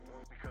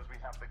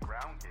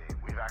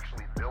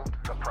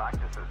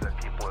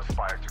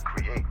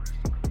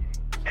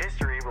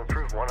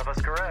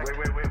us correct.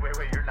 Wait.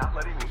 You're not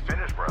letting me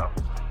finish, bro.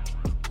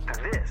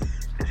 This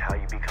is how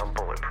you become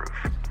bulletproof.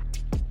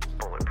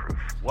 Bulletproof.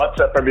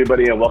 What's up,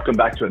 everybody, and welcome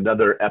back to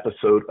another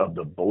episode of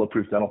the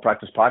Bulletproof Dental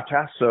Practice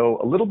Podcast. So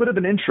a little bit of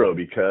an intro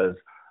because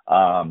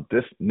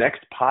this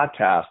next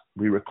podcast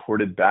we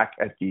recorded back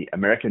at the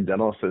American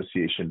Dental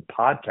Association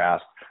podcast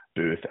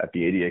booth at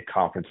the ADA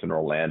conference in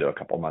Orlando a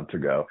couple months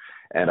ago.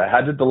 And I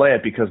had to delay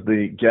it because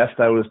the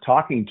guest I was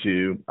talking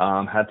to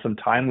had some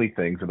timely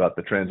things about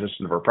the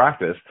transition of her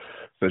practice.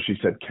 So she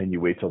said, can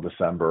you wait till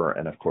December?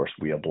 And of course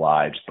we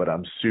obliged, but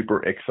I'm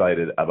super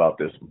excited about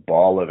this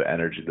ball of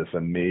energy, this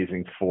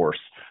amazing force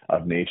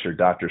of nature,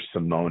 Dr.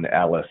 Simone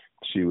Ellis.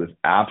 She was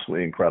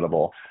absolutely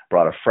incredible,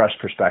 brought a fresh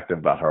perspective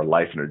about her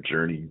life and her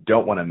journey. You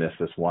don't want to miss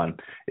this one.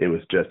 It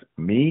was just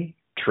me,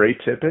 Trey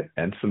Tippett,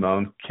 and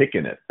Simone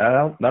kicking it.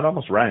 That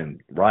almost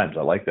rhymes.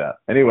 I like that.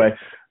 Anyway,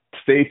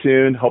 stay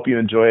tuned. Hope you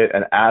enjoy it.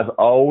 And as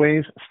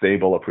always, stay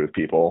bulletproof,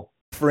 people.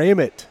 Frame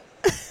it.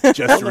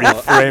 Just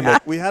reframe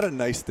it. We had a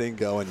nice thing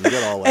going. You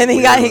got all like and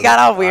he got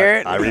all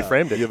weird. I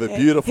reframed it. You have a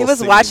beautiful. He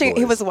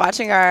was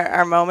watching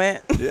our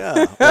moment.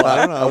 Yeah. Well, I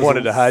don't know. I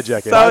wanted to hijack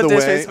it. So By the way,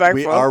 disrespectful.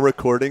 we are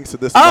recording, so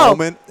this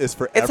moment is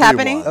for it's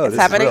everyone. Happening. It's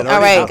happening. All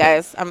right,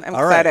 guys. I'm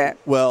all excited. right.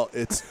 Well,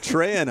 it's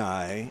Trey and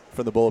I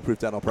from the Bulletproof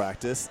Dental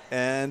Practice,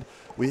 and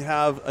we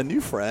have a new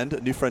friend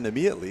to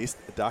me at least,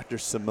 Dr.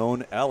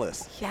 Simone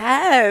Ellis.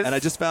 Yes. And I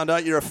just found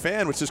out you're a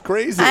fan, which is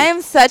crazy. I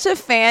am such a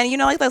fan. You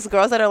know, like those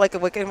girls that are like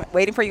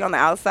waiting for you on the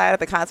outside of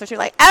the concert. You're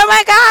like, oh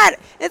my God,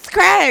 it's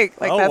Craig.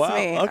 Like, that's wow.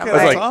 me. Okay,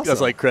 that's awesome.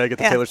 That's like Craig at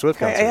the Taylor Swift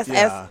concert.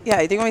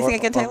 Yeah. Do you want me to sing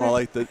again, Taylor? More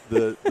like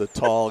the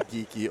tall,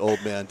 geeky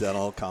old man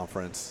dental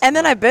conference. And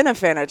then I've been a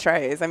fan of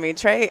Trey's. I mean,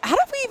 Trey, how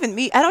did we even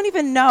meet? I don't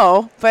even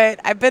know, but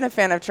I've been a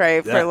fan of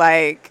Trey for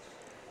like.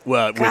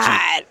 Well,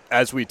 God.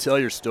 As we tell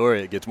your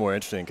story, it gets more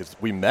interesting because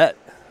we met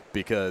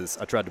because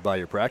I tried to buy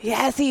your practice.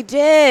 Yes, he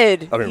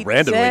did. I mean,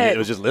 randomly, it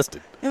was just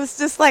listed. It was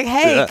just like,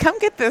 hey, come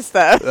get this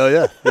stuff. Oh,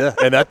 yeah.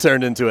 And that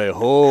turned into a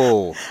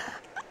whole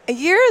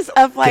years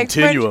of like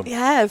continuum.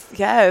 Yes.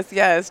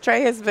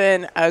 Trey has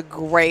been a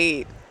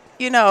great,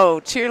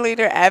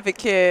 cheerleader,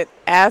 advocate,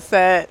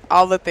 asset,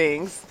 all the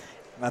things.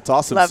 That's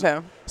awesome. Love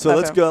him. So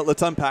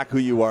let's unpack who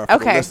you are for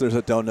the listeners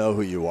that don't know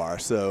who you are.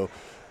 So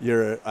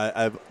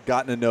I've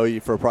gotten to know you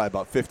for probably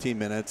about 15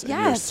 minutes, and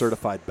you're a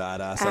certified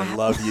badass. I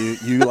love you.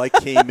 You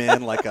came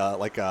in like a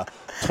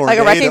tornado. Like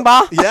a wrecking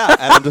ball? Yeah,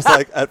 and I'm just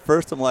like, at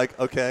first I'm like,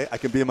 okay, I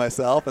can be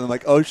myself, and I'm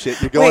like, oh shit,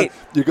 you're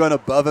going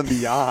above and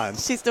beyond.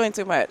 She's doing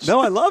too much. No,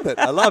 I love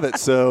it.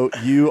 So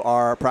you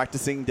are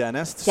practicing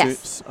dentist,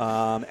 yes.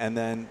 And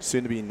then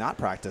soon to be not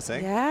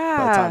practicing. Yeah.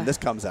 By the time this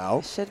comes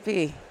out. Should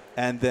be.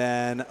 And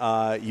then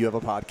you have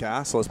a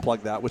podcast, so let's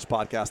plug that. Which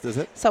podcast is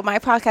it? So my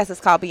podcast is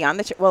called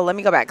Beyond the Well, let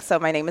me go back. So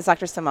my name is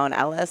Dr. Simone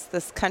Ellis,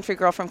 this country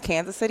girl from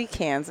Kansas City,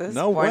 Kansas.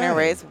 No born way. and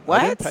raised.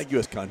 What? I didn't peg you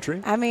as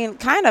country. I mean,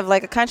 kind of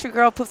like a country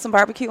girl, put some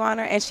barbecue on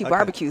her, and she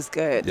barbecues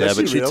good. Yeah,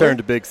 but she turned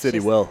to big city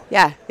well.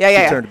 Yeah.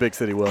 She turned to big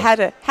city well.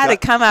 Had to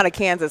come out of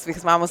Kansas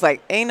because Mom was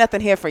like, ain't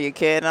nothing here for you,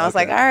 kid. And I was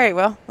like, all right,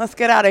 well, let's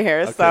get out of here.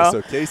 Okay,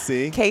 so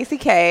KC.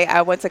 KCK.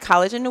 I went to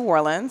college in New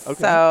Orleans,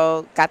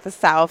 so got the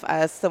South.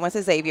 Still went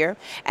to Xavier,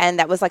 and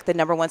that was like the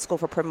number one school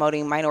for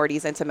promoting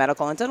minorities into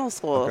medical and dental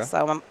school. Okay.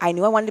 So I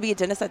knew I wanted to be a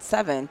dentist at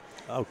 7.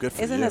 Oh, good for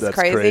you. Isn't this That's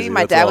crazy?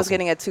 My dad was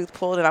getting a tooth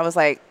pulled, and I was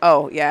like,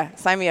 oh, yeah,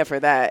 sign me up for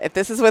that. If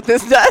this is what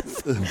this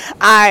does,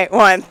 I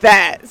want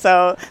that.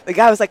 So the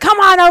guy was like, come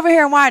on over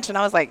here and watch. And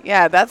I was like,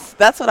 yeah, that's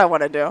what I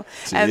want to do.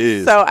 Jeez.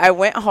 And so I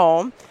went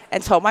home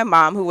and told my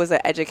mom, who was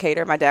an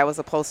educator. My dad was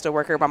a postal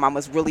worker. My mom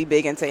was really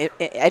big into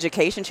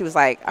education. She was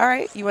like, all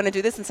right, you want to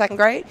do this in 2nd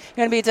grade?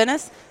 You want to be a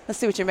dentist? Let's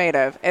see what you're made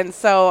of. And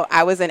so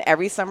I was in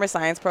every summer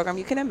science program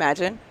you can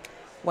imagine.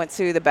 Went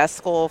to the best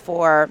school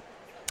for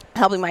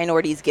helping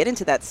minorities get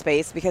into that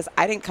space because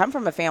I didn't come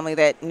from a family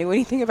that knew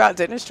anything about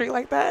dentistry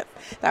like that.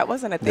 That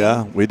wasn't a thing.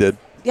 Yeah, we did.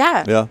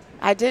 Yeah.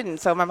 I didn't.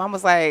 So my mom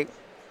was like,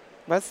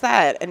 what's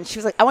that? And she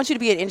was like, I want you to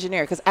be an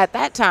engineer. Because at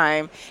that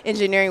time,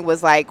 engineering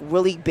was like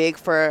really big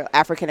for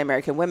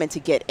African-American women to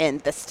get in.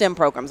 The STEM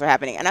programs are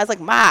happening. And I was like,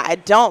 Ma, I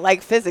don't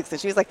like physics.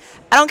 And she was like,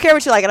 I don't care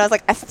what you like. And I was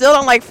like, I still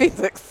don't like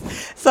physics.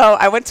 So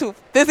I went to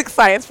physics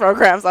science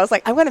programs. I was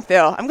like, I'm going to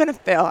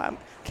fail.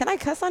 Can I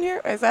cuss on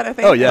here? Or is that a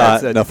thing? Oh, yeah.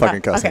 No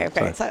fucking cussing.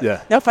 Okay. So,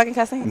 yeah. No fucking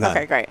cussing? No,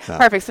 okay, great. no.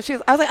 Perfect.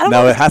 So I was like, I don't know.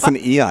 know. No, it has an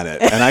E on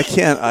it. And I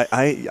can't,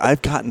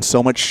 I've gotten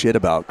so much shit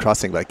about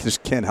cussing, but I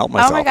just can't help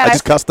myself. my God, I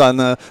just cussed on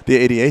the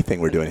ADA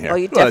thing we're doing here. Well,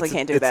 you definitely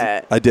can't do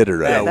that. I did it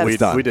right. Yeah, It's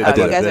done. we did. I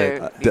did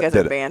You guys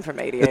it. are banned from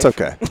ADA. It's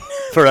okay.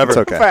 Forever. It's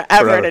okay.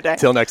 Forever today.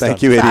 Till next time.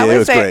 Thank you, ADA. It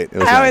was great.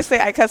 I always say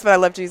I cuss, but I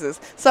love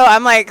Jesus. So I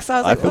was like,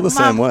 I feel the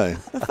same way.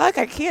 The fuck,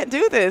 I can't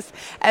do this.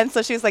 And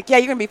so she was like, yeah,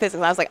 you're going to be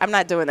physical. And I was like, I'm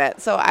not doing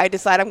that. So I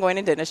decided I'm going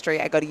to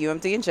dentistry. I go to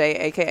UMD&J,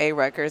 a.k.a.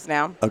 Rutgers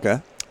now.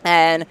 Okay.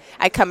 And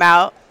I come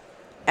out,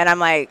 and I'm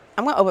like,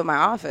 I'm going to open my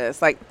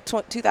office. Like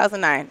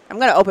 2009, I'm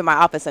going to open my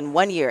office in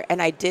 1 year.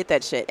 And I did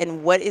that shit.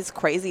 And what is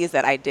crazy is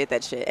that I did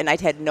that shit. And I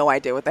had no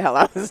idea what the hell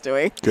I was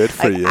doing. Good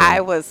for you.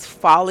 I was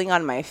falling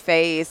on my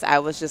face. I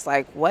was just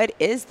like, what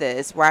is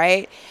this,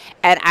 right?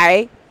 And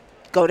I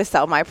go to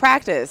sell my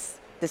practice.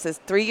 This is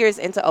 3 years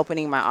into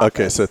opening my office.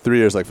 Okay, so 3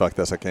 years, like, fuck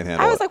this, I can't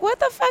handle it. I was like, what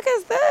the fuck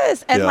is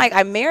this? And, like,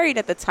 I'm married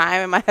at the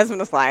time, and my husband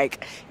was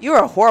like, you're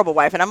a horrible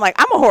wife. And I'm like,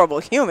 I'm a horrible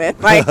human.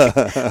 Like,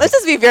 let's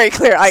just be very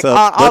clear, like, so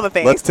on all the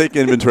things. Let's take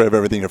inventory of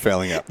everything you're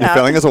failing at. You're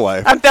failing as a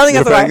wife. I'm failing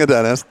as a wife. You're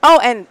failing a dentist. Oh,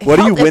 and what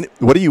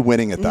are you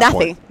winning at that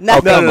point?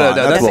 Nothing. No,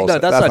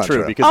 that's not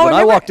true. Because when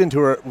I walked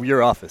into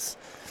your office,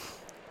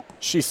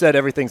 she said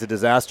everything's a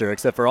disaster,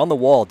 except for on the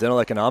wall, Dental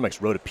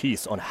Economics wrote a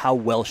piece on how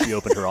well she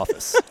opened her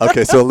office.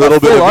 Okay, so a little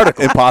bit of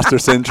imposter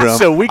syndrome.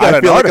 So we got I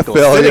an feel article.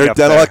 Like a failure.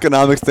 Dental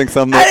Economics thinks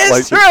I'm that is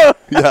like true.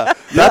 Yeah,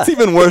 that's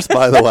even worse,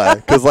 by the way,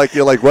 because like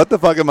you're like, what the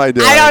fuck am I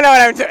doing? I don't know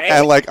what I'm doing.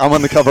 And like I'm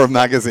on the cover of a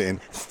magazine.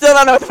 Still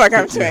don't know what the fuck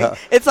I'm doing. Yeah.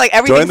 It's like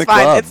everything's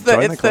fine. Club. It's the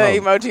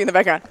emoji in the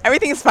background.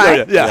 Everything's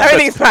fine. Yeah.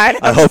 Everything's fine.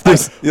 I hope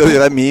this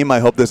that meme. I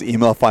hope this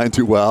email finds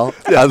you well.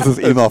 Yeah, does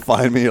this email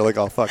find me? You're like,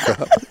 oh fuck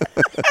up.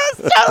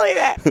 That's totally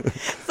that.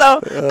 So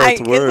I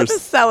get with the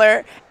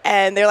seller,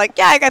 and they're like,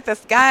 yeah, I got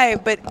this guy.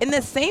 But in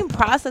the same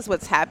process,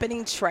 what's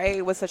happening,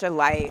 Trey was such a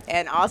light.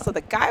 And also the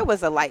guy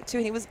was a light, too.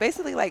 And he was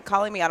basically, like,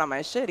 calling me out on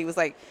my shit. He was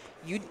like,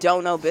 you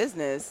don't know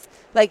business.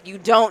 Like, you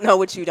don't know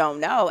what you don't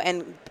know.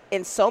 And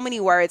in so many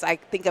words, I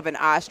think of an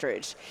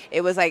ostrich. It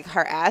was like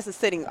her ass is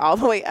sitting all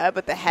the way up,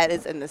 but the head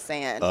is in the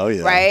sand. Oh,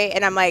 yeah. Right?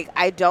 And I'm like,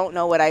 I don't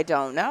know what I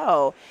don't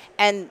know.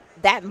 And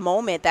that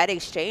moment, that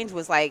exchange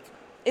was like,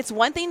 it's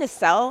one thing to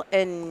sell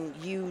and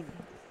you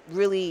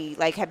really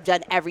like have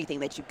done everything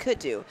that you could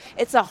do.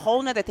 It's a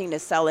whole nother thing to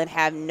sell and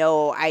have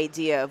no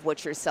idea of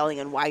what you're selling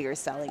and why you're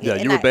selling it. Yeah,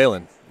 and you were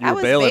bailing. You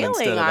were bailing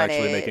instead of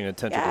actually it. making an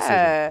intentional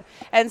decision.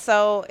 And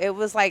so it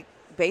was like,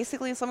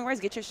 basically, in so many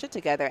words, get your shit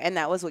together. And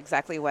that was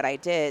exactly what I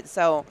did.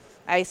 So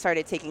I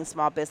started taking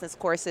small business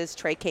courses.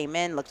 Trey came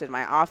in, looked at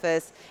my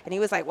office, and he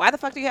was like, why the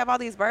fuck do you have all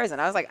these birds? And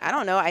I was like, I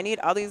don't know. I need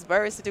all these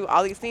birds to do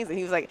all these things. And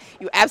he was like,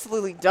 you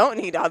absolutely don't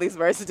need all these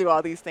birds to do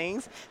all these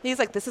things. And he's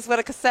like, this is what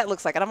a cassette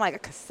looks like. And I'm like, a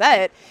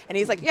cassette? And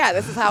he's like, yeah,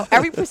 this is how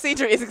every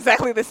procedure is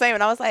exactly the same.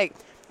 And I was like,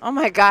 oh,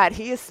 my God,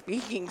 he is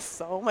speaking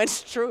so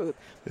much truth.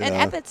 Yeah. And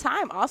at the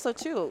time, also,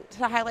 too,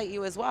 to highlight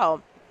you as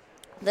well,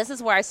 this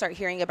is where I start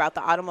hearing about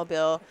the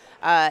automobile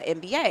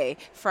MBA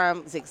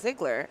from Zig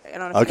Ziglar. I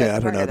don't know if I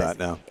don't know that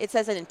now. It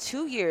says that in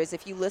 2 years,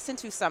 if you listen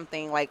to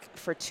something like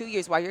for 2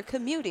 years while you're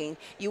commuting,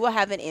 you will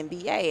have an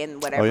MBA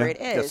in whatever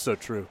it is. That's so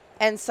true.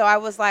 And so I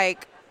was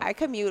like, I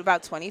commute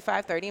about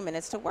 25, 30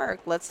 minutes to work.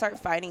 Let's start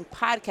finding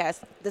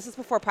podcasts. This is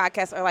before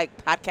podcasts are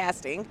like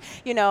podcasting.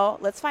 You know,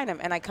 let's find them.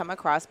 And I come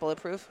across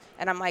Bulletproof,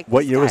 and I'm like,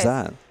 what year was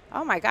that?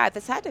 Oh, my God.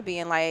 This had to be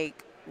in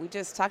like, we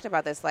just talked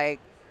about this, like,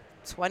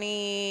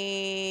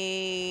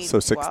 20 so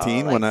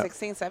 16 well, like when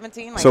 16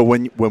 17 like, so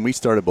when we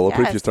started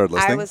Bulletproof, you started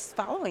listening. I was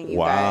following you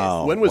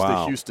guys. When was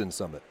the Houston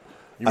Summit?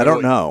 I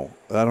don't know.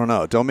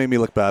 Don't make me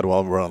look bad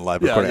while we're on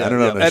live recording. I don't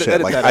know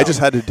shit. Like I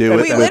just had to do it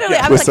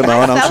with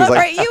Simone. I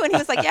celebrate you, and he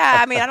was like, "Yeah,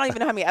 I mean, I don't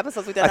even know how many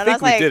episodes we've done." I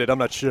think we did it. I'm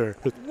not sure.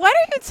 What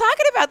are you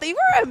talking about? You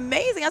were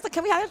amazing. I was like,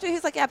 "Can we have you?"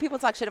 He's like, "Yeah, people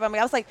talk shit about me."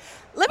 I was like,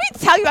 "Let me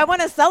tell you, I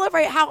want to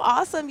celebrate how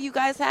awesome you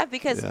guys have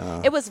because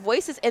it was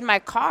voices in my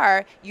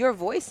car. Your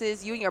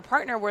voices, you and your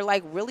partner, were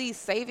like really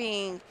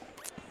saving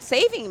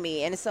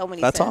me in so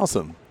many. That's sense.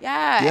 Awesome.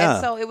 Yeah, and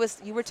so it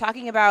was. You were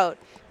talking about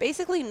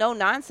basically no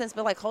nonsense,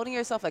 but like holding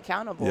yourself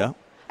accountable. Yeah.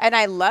 And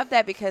I love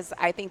that because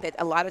I think that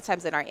a lot of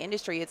times in our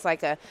industry, it's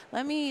like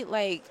let me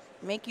like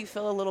make you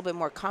feel a little bit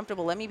more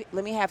comfortable. Let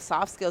me have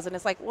soft skills. And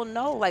it's like, well,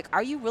 no, like,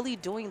 are you really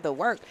doing the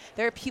work?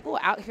 There are people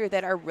out here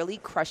that are really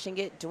crushing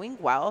it, doing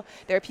well.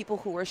 There are people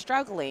who are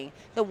struggling.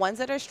 The ones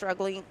that are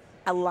struggling,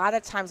 a lot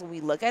of times when we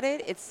look at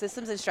it, it's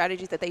systems and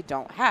strategies that they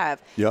don't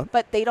have. Yeah.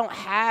 But they don't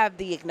have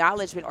the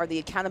acknowledgement or the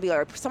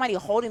accountability or somebody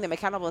holding them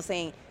accountable and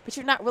saying, but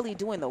you're not really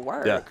doing the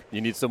work. Yeah.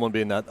 You need someone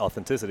being that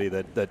authenticity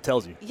that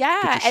tells you.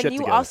 Yeah. And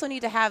you also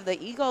need to have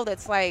the ego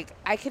that's like,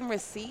 I can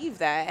receive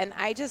that. And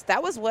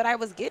that was what I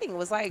was getting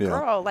was like,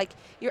 girl, like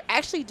you're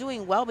actually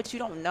doing well, but you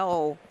don't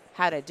know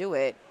how to do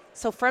it.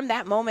 So from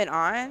that moment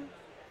on,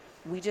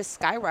 we just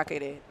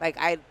skyrocketed. Like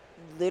I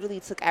literally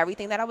took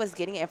everything that I was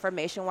getting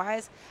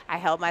information-wise. I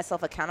held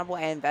myself accountable.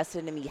 I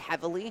invested in me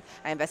heavily.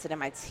 I invested in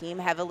my team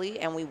heavily.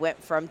 And we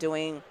went from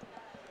doing,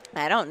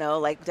 I don't know,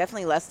 like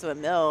definitely less to $1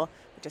 million.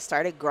 We just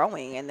started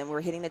growing. And then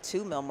we're hitting the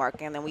 $2 million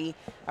mark. And then we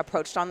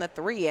approached on the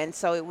 3. And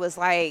so it was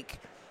like,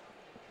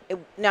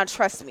 now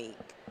trust me,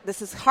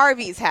 this is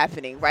Harvey's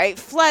happening, right?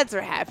 Floods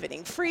are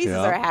happening. Freezes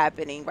are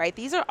happening, right?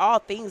 These are all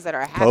things that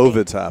are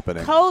happening.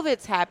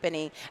 COVID's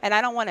happening. And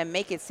I don't want to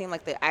make it seem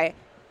like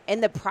in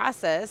the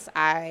process,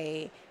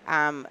 when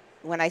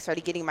I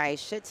started getting my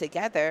shit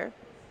together,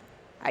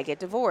 I get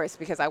divorced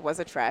because I was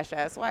a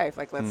trash-ass wife.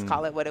 Like, let's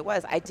call it what it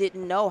was. I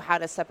didn't know how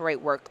to separate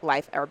work,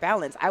 life, or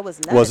balance. I was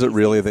not. Was it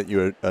really that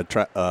you were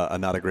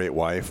not a great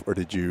wife, or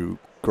did you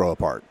grow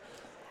apart?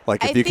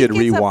 Like, if you could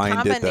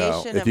rewind it,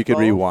 though. If you could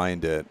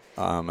rewind it,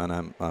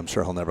 and I'm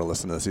sure he'll never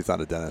listen to this. He's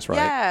not a dentist, right?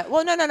 Yeah.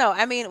 Well, no.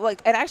 I mean,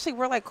 like, and actually,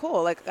 we're like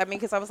cool. Like, I mean,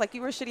 because I was like,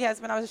 you were a shitty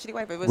husband, I was a shitty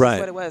wife. It was just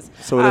what it was.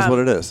 So it is what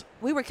it is.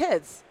 We were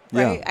kids.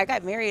 right? Yeah. I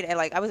got married at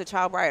I was a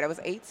child bride. I was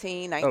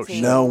 18,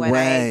 19 no when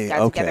way. I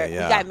got Okay, together.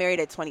 yeah. We got married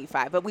at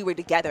 25, but we were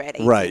together at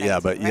 18. Right, 19, yeah,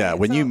 but right? yeah, And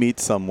when so, you meet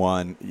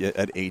someone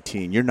at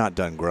 18, you're not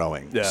done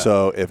growing. Yeah.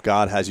 So if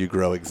God has you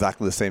grow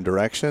exactly the same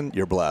direction,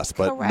 you're blessed.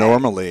 But Correct.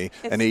 normally,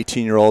 an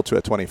 18-year-old to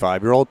a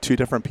 25-year-old, two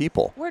different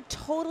people. we're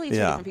totally two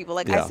Yeah. different people.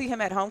 Like Yeah. I see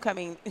him at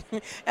homecoming,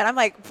 and I'm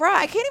like, bro,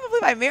 I can't even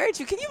believe I married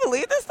you. Can you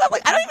believe this stuff?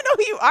 Like I don't even know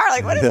who you are.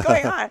 Like what is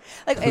going on?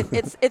 Like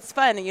it's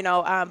fun, you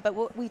know.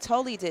 But we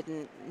totally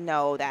didn't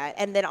know that.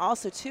 And then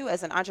also too,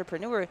 as an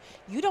entrepreneur,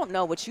 you don't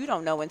know what you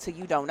don't know until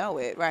you don't know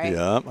it, right?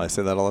 Yeah, I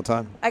say that all the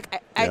time.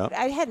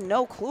 I had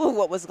no clue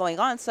what was going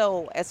on.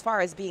 So as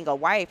far as being a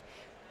wife,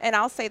 and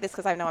I'll say this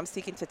because I know I'm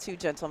speaking to two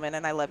gentlemen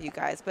and I love you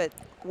guys, but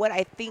what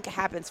I think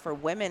happens for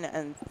women,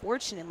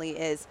 unfortunately,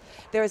 is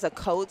there's a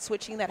code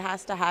switching that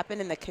has to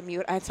happen in the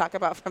commute I talk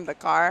about from the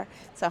car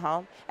to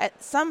home.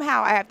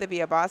 Somehow I have to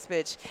be a boss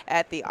bitch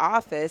at the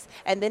office,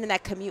 and then in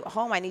that commute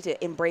home, I need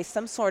to embrace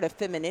some sort of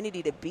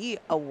femininity to be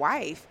a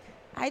wife.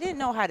 I didn't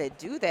know how to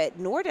do that,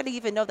 nor did I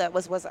even know that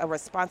was a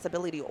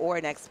responsibility or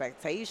an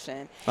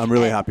expectation. I'm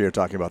really happy you're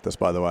talking about this,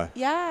 by the way.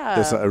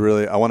 Yeah.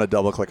 I want to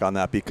double click on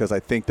that because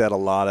I think that a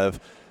lot of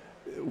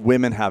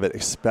women have it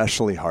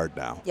especially hard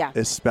now. Yeah.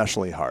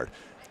 Especially hard.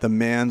 The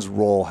man's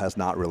role has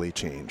not really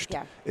changed.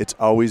 Yeah. It's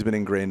always been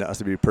ingrained in us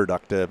to be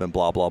productive and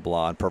blah, blah,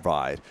 blah, and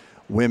provide.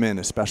 Women,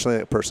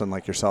 especially a person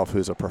like yourself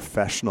who's a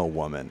professional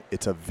woman,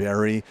 it's a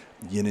very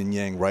yin and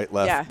yang, right,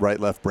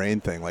 left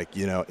brain thing. Like,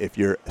 you know, if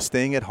you're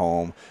staying at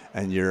home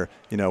and you're,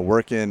 you know,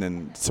 working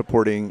and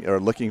supporting or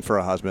looking for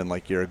a husband,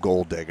 like you're a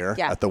gold digger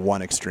at the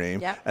one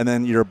extreme. Yeah. And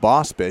then you're a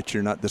boss bitch,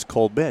 you're not this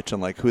cold bitch.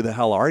 And like, who the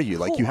hell are you?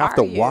 Like, you have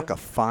to walk a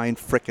fine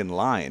frickin'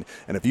 line.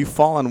 And if you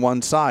fall on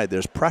one side,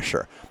 there's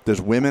pressure. There's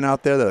women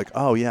out there that are like,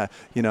 oh, yeah,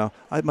 you know,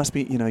 it must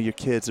be, you know, your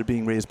kids are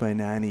being raised by a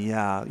nanny.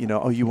 Yeah. You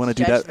know, oh, you want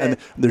to do that. And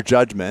their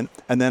judgment.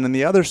 And then on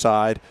the other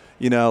side,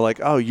 you know, like,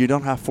 oh, you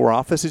don't have 4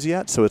 offices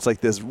yet? So it's like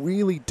this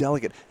really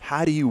delicate,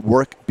 how do you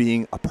work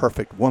being a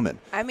perfect woman?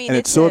 I mean, and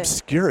it's so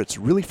obscure. It's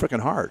really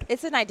freaking hard.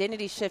 It's an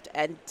identity shift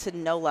to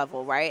no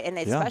level, right? And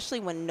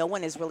especially when no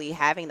one is really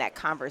having that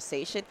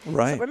conversation.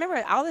 Right. So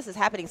remember, all this is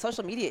happening.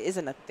 Social media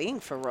isn't a thing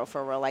for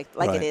real, like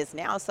it is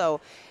now. So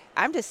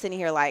I'm just sitting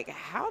here like,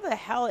 how the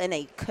hell in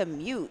a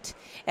commute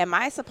am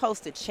I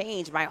supposed to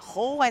change my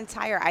whole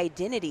entire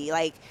identity?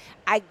 Like,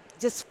 I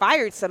just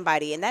fired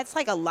somebody, and that's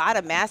like a lot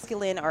of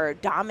masculine or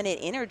dominant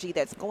energy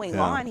that's going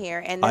on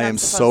here. And I am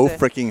so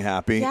freaking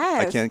happy.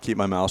 Yes. I can't keep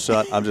my mouth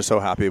shut. I'm just so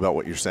happy about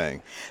what you're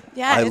saying.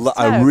 Yeah,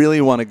 I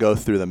really want to go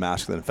through the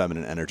masculine and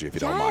feminine energy, if you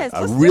don't mind.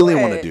 I really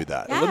want to do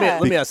that. Yeah.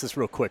 Let me ask this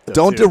real quick, though.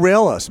 Don't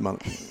derail us,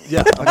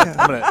 Yeah.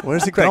 Okay.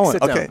 Where's it Craig,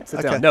 going?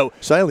 Sit down. No.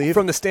 Should I leave?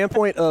 From the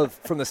standpoint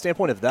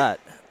of that,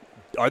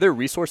 are there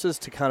resources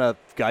to kind of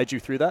guide you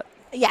through that?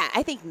 Yeah,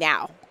 I think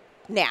now.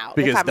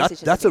 Because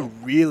that's a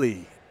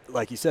really,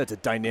 like you said, it's a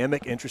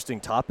dynamic,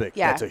 interesting topic.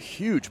 Yeah. That's a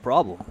huge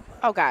problem.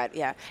 Oh, God,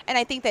 yeah. And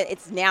I think that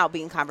it's now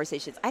being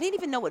conversations. I didn't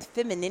even know what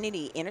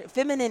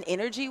feminine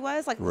energy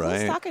was. Like,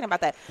 who's talking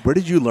about that? Where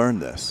did you learn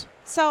this?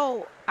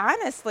 So,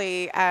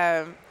 honestly,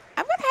 I'm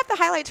going to have to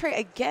highlight Trey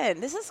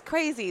again. This is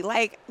crazy.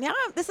 Like, now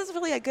this is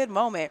really a good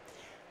moment.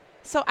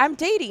 So I'm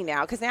dating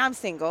now because now I'm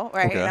single,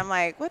 right? Okay. And I'm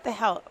like, what the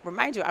hell?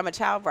 Remind you, I'm a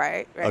child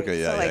bride, right? Okay,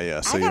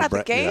 yeah. So I got out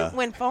the game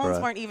when phones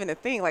weren't even a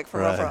thing, like for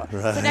real. Right.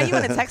 So now you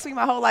want to text me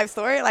my whole life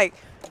story? Like,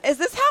 is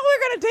this how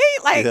we're going to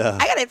date?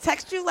 Like, I got to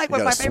text you, like,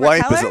 with my favorite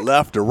swipe. color? Is it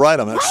left or right?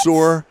 I'm not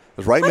sure.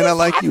 Is right mean I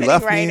like you?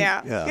 Left right mean?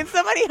 now? Yeah. Can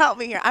somebody help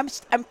me here? I'm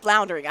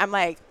floundering. I'm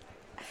like,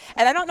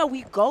 and I don't know.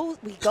 We go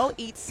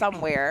eat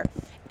somewhere.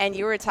 And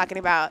you were talking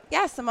about,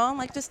 Simone,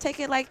 like, just take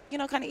it, like, you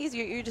know, kind of easy.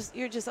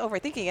 You're just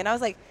overthinking. And I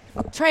was like,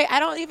 Trey, I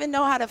don't even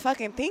know how to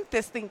fucking think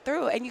this thing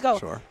through. And you go,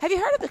 Have you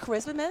heard of the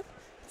Charisma Myth?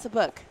 It's a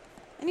book.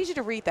 I need you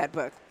to read that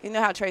book. You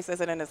know how Trey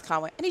says it in his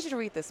comment. I need you to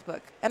read this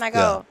book. And I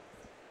go,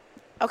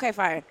 okay,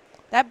 fine.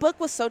 That book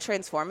was so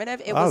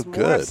transformative. It was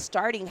more of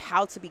starting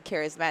how to be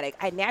charismatic.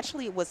 I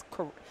naturally was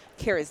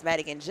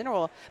charismatic in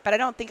general, but I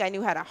don't think I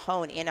knew how to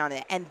hone in on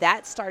it. And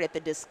that started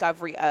the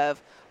discovery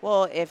of,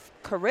 well, if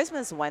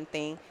charisma is one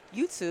thing,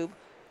 YouTube,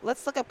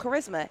 let's look up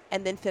charisma.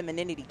 And then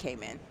femininity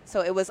came in.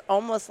 So it was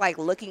almost like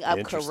looking up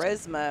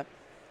charisma.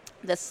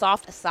 The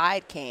soft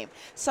side came.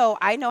 So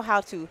I know how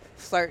to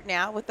flirt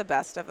now with the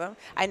best of them.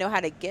 I know how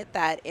to get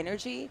that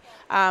energy.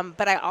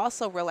 But I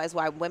also realize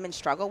why women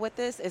struggle with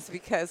this is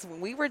because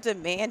when we were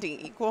demanding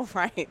equal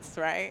rights,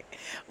 right,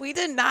 we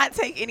did not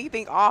take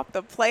anything off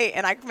the plate.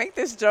 And I make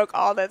this joke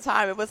all the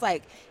time. It was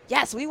like,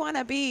 yes, we want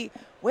to be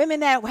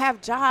women that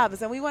have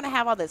jobs and we want to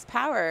have all this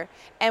power.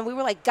 And we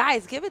were like,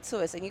 guys, give it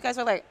to us. And you guys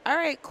were like, all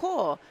right,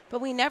 cool. But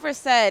we never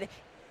said,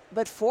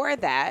 but for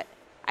that,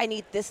 I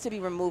need this to be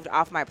removed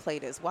off my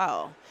plate as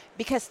well.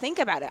 Because think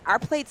about it. Our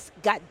plates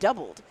got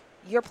doubled.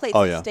 Your plates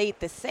stayed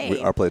the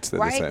same. Our plates stayed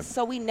the same.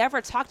 So we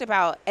never talked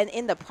about, and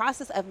in the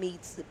process of me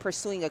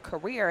pursuing a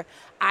career,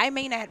 I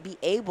may not be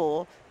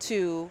able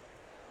to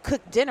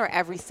cook dinner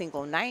every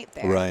single night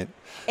there. Right.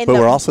 But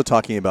we're also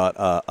talking about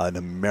an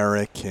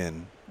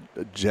American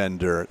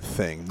gender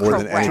thing more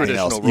than anything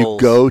Traditional else. roles. You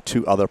go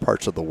to other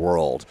parts of the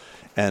world,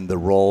 and the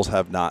roles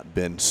have not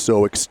been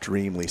so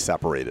extremely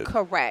separated.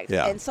 Correct.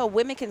 Yeah. And so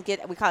women can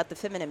get, we call it the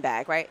feminine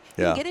bag, right?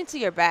 You Yeah. can get into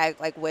your bag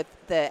like with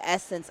the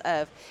essence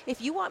of,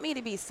 if you want me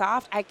to be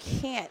soft, I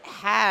can't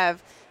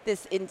have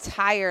this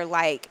entire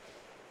like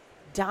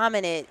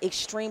dominant,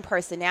 extreme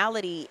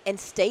personality and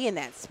stay in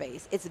that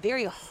space. It's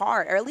very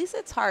hard, or at least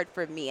it's hard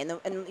for me.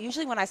 And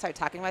usually when I start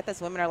talking about this,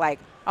 women are like,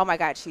 oh my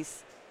God,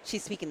 she's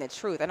speaking the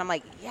truth. And I'm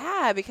like,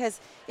 yeah, because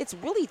it's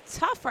really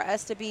tough for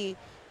us to be,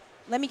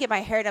 let me get my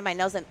hair done, my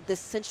nails, and the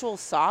sensual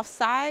soft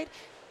side.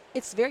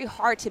 It's very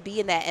hard to be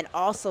in that and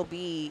also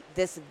be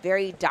this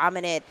very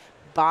dominant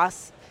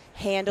boss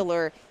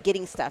handler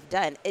getting stuff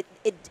done.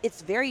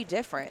 It's very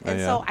different.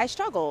 And so I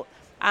struggled.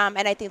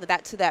 And I think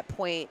that to that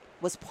point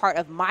was part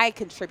of my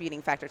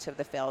contributing factor to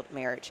the failed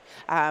marriage.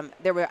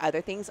 There were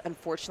other things.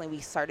 Unfortunately, we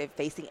started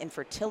facing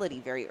infertility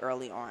very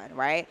early on,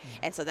 right?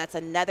 And so that's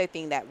another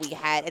thing that we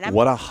had. And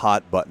what a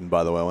hot button,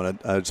 by the way.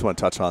 I just want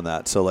to touch on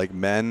that. So, like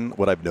men,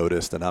 what I've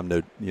noticed, and I'm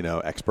no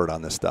expert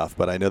on this stuff,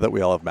 but I know that we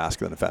all have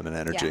masculine and feminine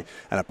energy,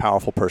 and a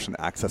powerful person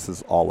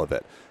accesses all of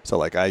it. So,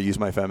 like I use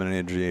my feminine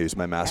energy, I use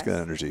my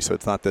masculine energy. So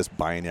it's not this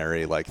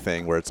binary like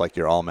thing where it's like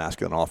you're all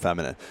masculine, all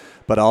feminine.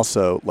 But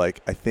also,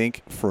 like I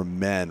think for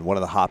men, one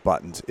of the hot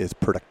buttons is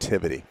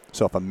productivity.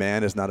 So if a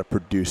man is not a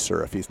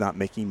producer, if he's not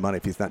making money,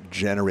 if he's not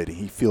generating,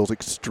 he feels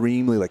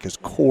extremely like his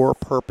core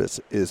purpose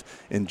is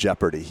in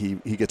jeopardy.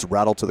 He gets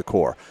rattled to the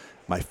core.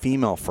 My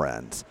female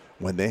friends,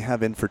 when they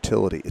have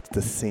infertility, it's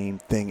the same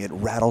thing. It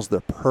rattles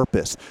their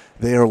purpose.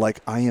 They are like,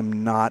 I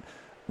am not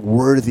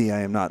worthy.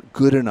 I am not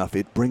good enough.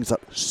 It brings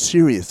up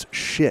serious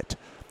shit.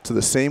 So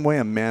the same way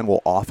a man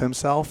will off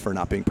himself for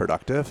not being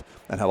productive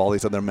and have all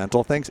these other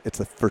mental things, it's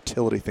a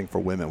fertility thing for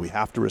women. We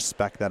have to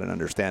respect that and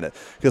understand it.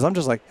 Because I'm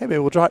just like, hey, maybe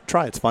we'll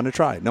try. It's fun to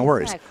try. No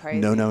worries.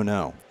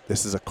 No.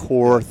 This is a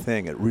core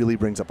thing. It really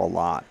brings up a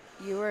lot.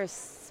 You were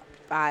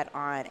spot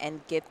on. And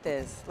get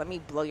this. Let me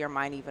blow your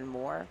mind even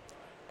more.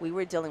 We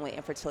were dealing with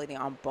infertility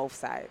on both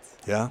sides.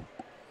 Yeah.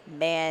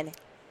 Man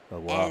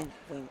and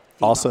female.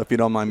 Also, if you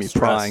don't mind me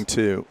prying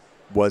too,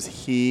 was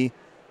he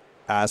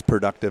as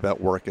productive at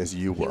work as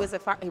you were?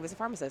 He was a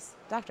pharmacist,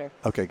 doctor.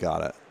 Okay,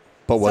 got it.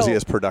 But was he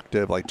as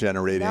productive, like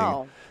generating?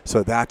 No.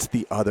 So that's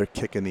the other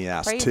kick in the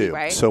ass too.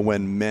 Right? So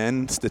when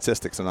men,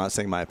 statistics, I'm not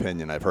saying my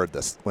opinion, I've heard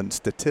this, when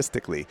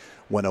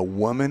a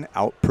woman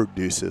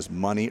outproduces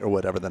money or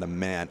whatever than a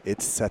man,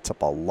 it sets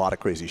up a lot of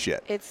crazy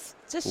shit. It's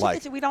just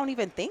shit that we don't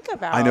even think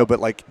about. I know, but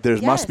like there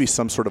must be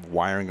some sort of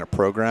wiring or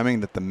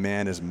programming that the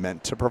man is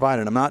meant to provide.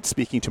 And I'm not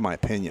speaking to my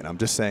opinion. I'm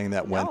just saying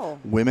that when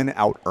women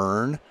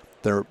out-earn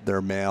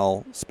their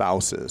male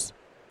spouses,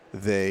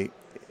 they,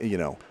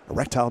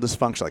 erectile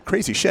dysfunction, like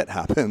crazy shit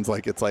happens.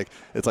 Like it's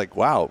like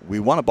wow, we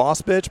want a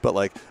boss bitch, but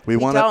like we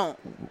want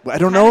to. I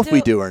don't know if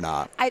we do or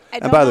not.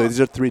 And by the way,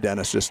 these are three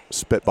dentists just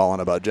spitballing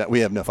about.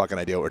 We have no fucking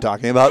idea what we're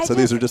talking about. So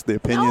these are just the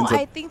opinions. No,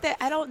 I think that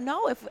I don't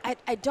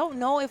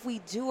know if we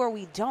do or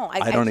we don't.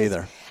 I don't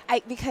either.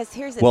 Because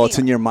here's the thing. Well, it's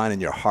in your mind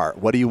and your heart.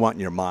 What do you want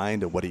in your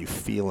mind, and what do you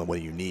feel, and what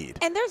do you need?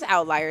 And there's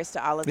outliers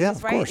to all of these, right?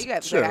 Of course. You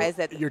got guys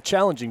that you're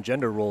challenging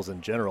gender roles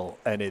in general,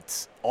 and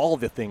it's all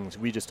the things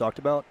we just talked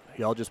about,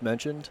 y'all just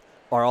mentioned,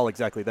 are all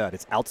exactly that.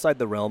 It's outside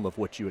the realm of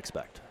what you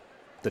expect.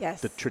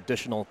 The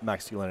traditional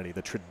masculinity,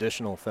 the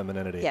traditional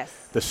femininity,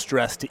 the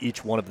stress to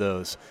each one of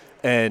those,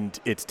 and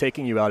it's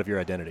taking you out of your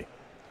identity.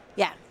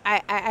 Yeah,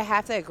 I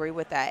have to agree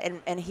with that.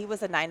 And he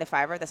was a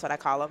 9-to-5er. That's what I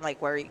call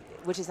him,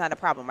 which is not a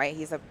problem, right?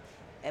 He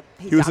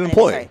was an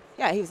employee. Right?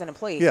 Yeah, he was an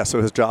employee. Yeah,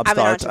 so his job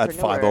starts at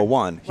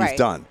 5:01. He's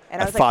done.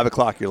 And at 5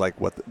 o'clock, you're like,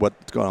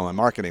 what's going on with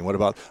my marketing? What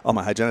about,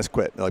 my hygienist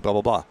quit? Like, blah,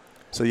 blah, blah.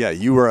 So, yeah,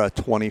 you were a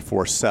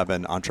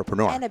 24/7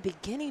 entrepreneur. And a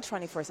beginning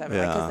 24/7.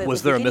 Yeah. Right?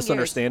 Was there a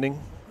misunderstanding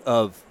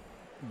of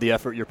the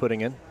effort you're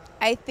putting in?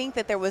 I think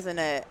that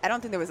I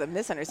don't think there was a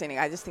misunderstanding.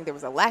 I just think there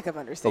was a lack of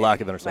understanding. The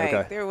lack of understanding,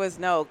 okay. There was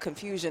no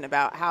confusion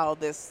about how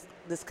this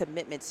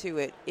commitment to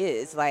it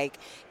is. Like,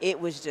 it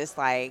was just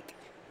like,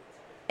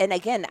 and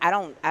again, I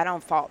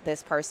don't fault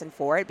this person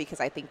for it,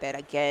 because I think that,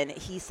 again,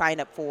 he signed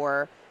up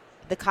for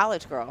the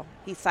college girl.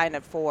 He signed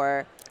up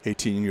for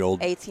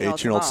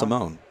 18-year-old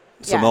Simone.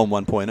 Yeah. Simone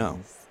 1.0.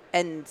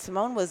 And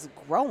Simone was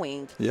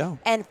growing. Yeah.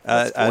 And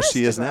as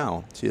she is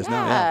now. She is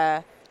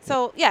now,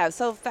 yeah.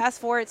 So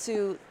fast forward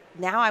to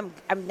now,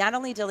 I'm not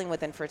only dealing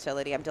with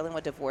infertility, I'm dealing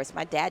with divorce.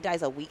 My dad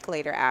dies a week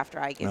later after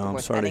I get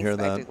divorced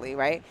unexpectedly,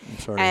 right? I'm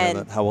sorry to hear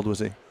that. How old was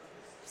he?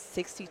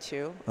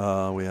 62.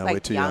 Way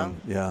too young.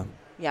 Yeah.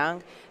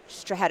 Young.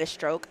 Had a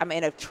stroke. I'm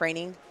in a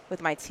training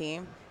with my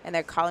team, and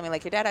they're calling me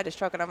like, your dad had a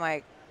stroke. And I'm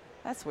like,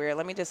 that's weird.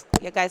 Let me just,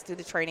 you guys do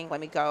the training.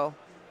 Let me go.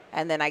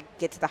 And then I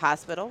get to the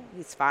hospital.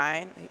 He's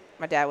fine.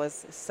 My dad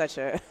was such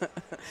a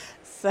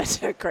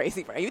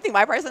crazy person. You think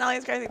my personality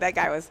is crazy? That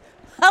guy was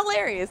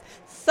hilarious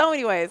so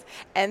many ways.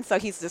 And so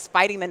he's just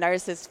fighting the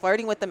nurses,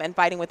 flirting with them and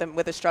fighting with them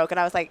with a stroke.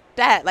 And I was like,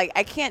 Dad, like,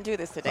 I can't do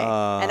this today.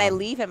 And I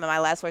leave him, and my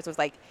last words was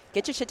like,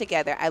 get your shit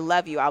together. I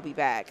love you. I'll be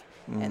back.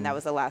 And that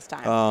was the last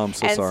time. I'm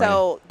so sorry.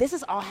 So this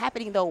is all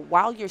happening, though,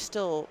 while you're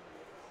still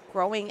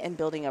growing and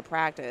building a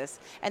practice.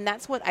 And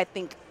that's what I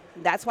think,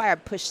 that's why I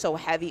push so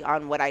heavy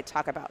on what I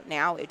talk about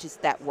now. It's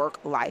just that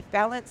work-life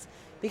balance,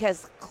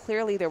 because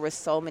clearly there were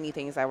so many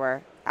things that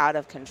were out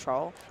of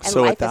control. And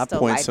so life at that is still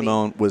point, lifing.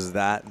 Simone, was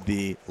that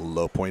the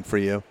low point for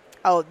you?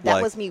 Oh,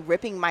 that was me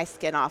ripping my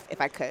skin off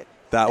if I could.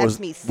 That's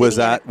me was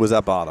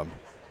that bottom?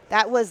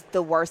 That was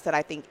the worst that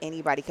I think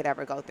anybody could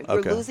ever go through.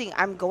 Okay. You're losing.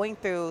 I'm going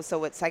through.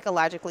 So it's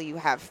psychologically, you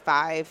have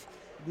 5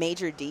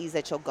 major Ds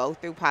that you'll go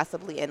through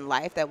possibly in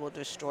life that will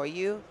destroy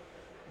you: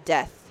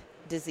 death,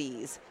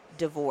 disease,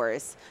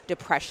 divorce,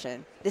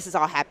 depression. This is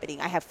all happening.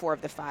 I have 4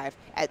 of the 5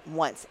 at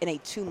once in a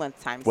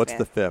 2-month time span. What's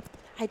the 5th?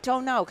 I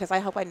don't know, because I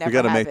hope I never We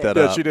got to have make it. that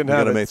Yeah, up. she didn't We have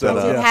gotta it, make so- that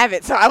I didn't up. have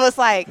it, so I was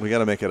like, We got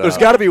to make it There's up.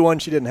 got to be one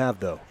she didn't have,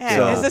 though. yeah,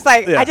 So- it's just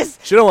like, Yeah. I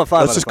just. She don't want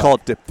 5 Let's out of just 5. call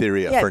it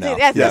diphtheria Yeah, for now.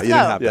 yes, Yeah, let's you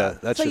didn't go. have Yeah,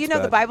 that. that So shit's you know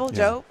the bad. Bible, Yeah.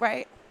 Job,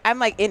 right? I'm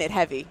like in it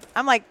heavy.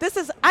 I'm like,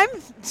 I'm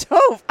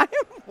Job. I'm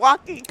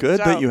walking. Good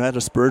Job. that you had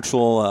a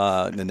spiritual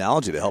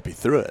analogy to help you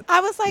through it. I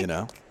was like, you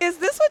know? is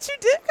this what you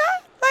did,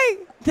 God?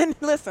 Like, then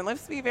listen,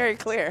 let's be very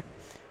clear.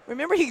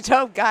 Remember,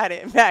 Job got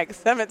it back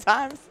 7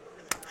 times.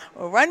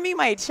 Well, run me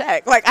my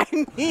check. Like,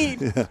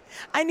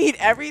 I need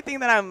everything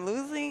that I'm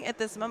losing at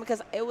this moment,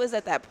 because it was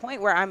at that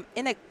point where I'm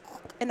in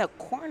a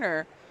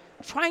corner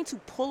trying to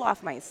pull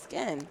off my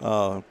skin.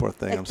 Oh, poor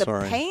thing. Like, I'm the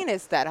sorry. pain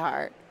is that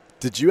hard.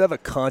 Did you have a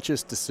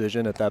conscious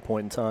decision at that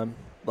point in time,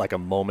 like a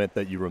moment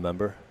that you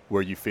remember,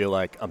 where you feel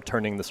like I'm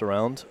turning this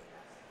around?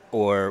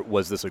 Or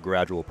was this a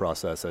gradual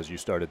process as you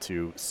started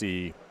to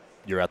see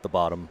you're at the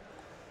bottom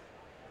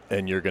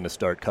and you're going to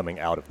start coming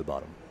out of the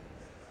bottom,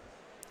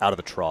 out of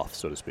the trough,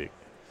 so to speak?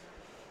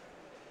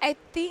 I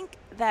think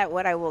that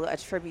what I will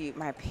attribute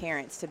my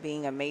parents to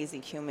being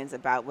amazing humans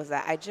about was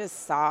that I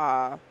just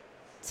saw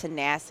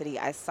tenacity.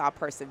 I saw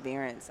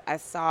perseverance. I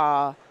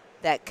saw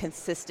that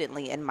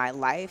consistently in my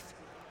life.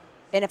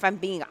 And if I'm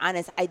being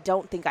honest, I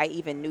don't think I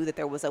even knew that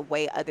there was a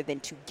way other than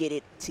to get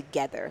it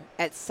together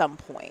at some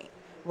point,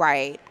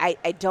 right? I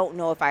don't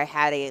know if I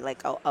had a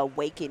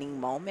awakening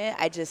moment.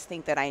 I just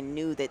think that I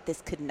knew that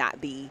this could not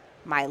be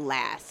my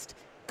last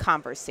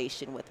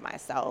conversation with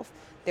myself.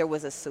 There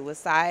was a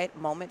suicide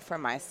moment for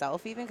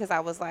myself even, because I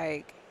was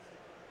like,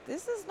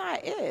 this is not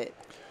it.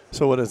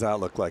 So what does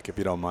that look like, if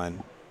you don't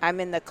mind? I'm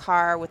in the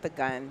car with a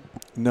gun.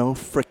 No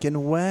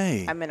freaking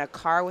way. I'm in a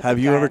car with a gun. Have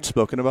you ever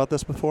spoken about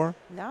this before?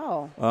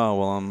 No. Oh,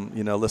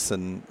 well,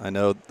 listen, I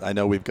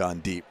know we've gone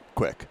deep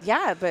quick.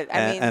 Yeah, but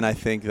I mean. And I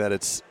think that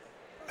it's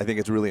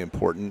really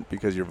important,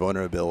 because your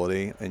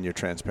vulnerability and your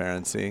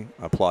transparency,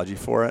 I applaud you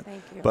for it.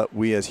 Thank you. But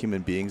we as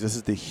human beings, this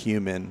is the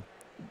human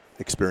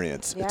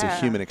experience. Yeah. It's a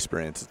human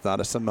experience. It's not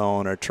a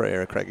Simone or Trey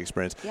or Craig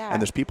experience. Yeah.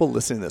 And there's people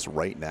listening to this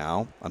right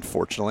now,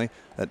 unfortunately,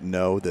 that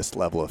know this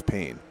level of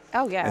pain.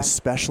 Oh, yeah.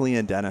 Especially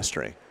in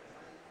dentistry.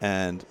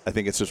 And I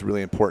think it's just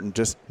really important,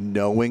 just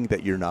knowing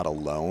that you're not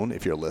alone.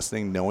 If you're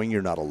listening, knowing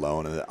you're not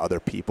alone, and that other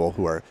people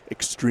who are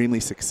extremely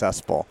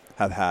successful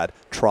have had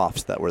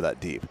troughs that were that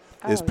deep,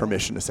 is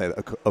permission to say,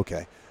 that,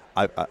 okay,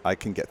 I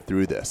can get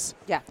through this.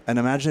 Yeah. And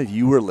imagine if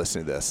you were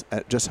listening to this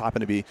and just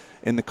happened to be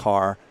in the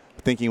car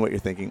thinking what you're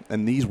thinking,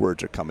 and these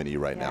words are coming to you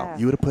right now.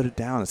 You would have put it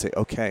down and say,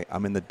 okay,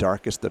 I'm in the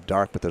darkest of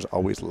dark, but there's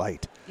always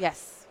light.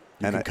 Yes.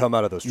 You can come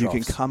out of those troughs. You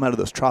can come out of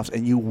those troughs,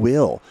 and you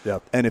will.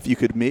 Yep. And if you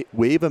could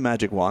wave a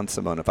magic wand,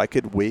 Simone, if I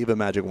could wave a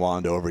magic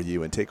wand over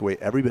you and take away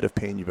every bit of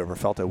pain you've ever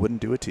felt, I wouldn't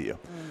do it to you,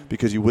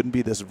 because you wouldn't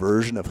be this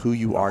version of who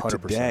you are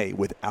 100%. today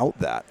without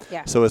that.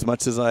 Yeah. So as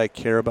much as I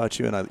care about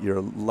you, and you're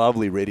a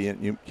lovely,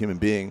 radiant human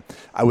being,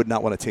 I would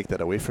not want to take that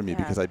away from you,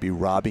 because I'd be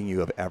robbing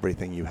you of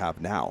everything you have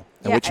now.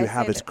 And what you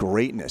have is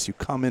greatness. You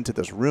come into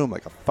this room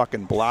like a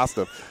fucking blast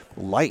of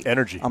light.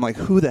 Energy. I'm like,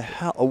 who the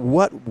hell?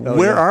 What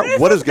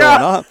is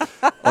going on?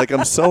 Like,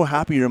 I'm so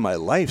happy you're in my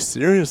life.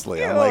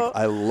 Seriously. I'm like,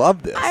 I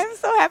love this. I'm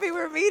so happy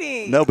we're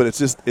meeting. No, but it's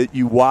just,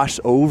 you wash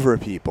over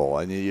people,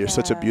 and you're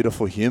such a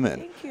beautiful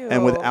human. Thank you.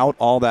 And without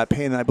all that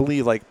pain, and I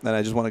believe, and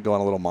I just want to go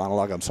on a little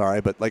monologue, I'm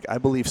sorry, but I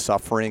believe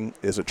suffering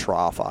is a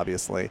trough,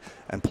 obviously,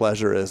 and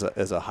pleasure is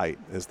a height,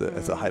 is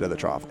the height of the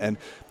trough. And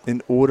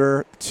in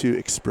order to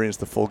experience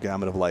the full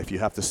gamut of life, you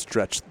have to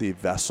stretch the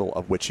vessel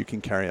of which you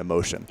can carry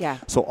emotion. Yeah.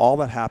 So all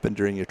that happened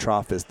during your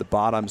trough is the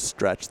bottom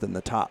stretched than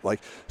the top.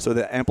 So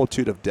the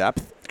amplitude of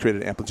depth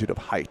created amplitude of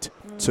height.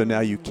 So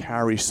now you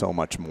carry so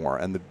much more,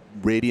 and the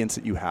radiance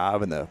that you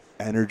have, and the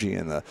energy,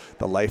 and the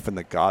life, and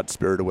the God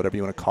spirit, or whatever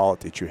you want to call it,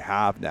 that you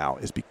have now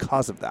is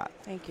because of that.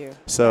 Thank you.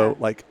 So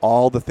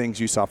all the things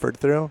you suffered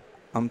through,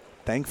 I'm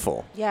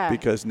thankful. Yeah.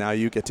 Because now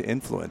you get to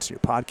influence your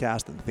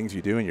podcast and the things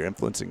you do, and you're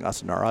influencing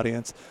us and our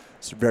audience.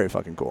 It's very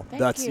fucking cool.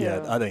 Thank you.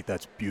 Yeah, I think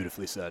that's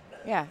beautifully said.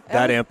 Yeah.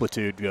 That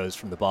amplitude goes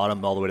from the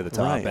bottom all the way to the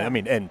top. Right. And, I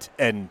mean,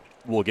 and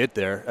we'll get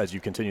there as you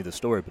continue the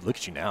story, but look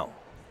at you now.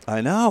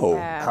 I know.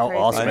 Yeah, How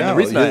crazy. awesome. I And the know.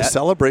 reason You're I- the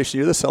celebration.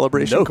 You're the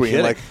celebration No queen.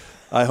 kidding.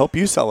 I hope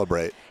you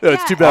celebrate.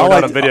 It's too bad we're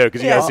not on video,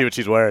 because you got to see what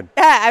she's wearing.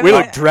 Yeah, We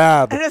look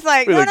drab. I'm just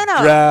like, We no. look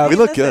drab. We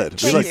look Listen, good. We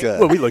thank look you. good.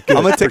 Well, we look good.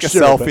 I'm going to for take a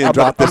sure, selfie but and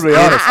drop I'm this. gonna be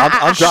honest.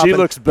 I'm She dropping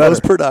looks better.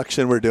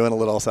 post-production. We're doing a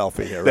little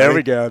selfie here. There Ready?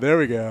 we go. There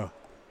we go.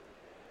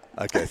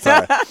 Okay,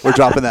 sorry. We're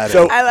dropping that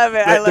So in. I love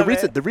it. I love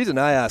it. The reason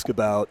I ask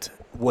about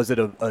Was it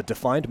a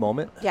defined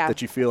moment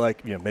that you feel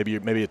like,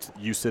 maybe it's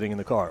you sitting in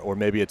the car, or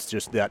maybe it's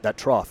just that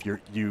trough.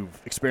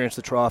 You've experienced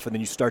the trough, and then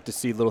you start to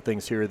see little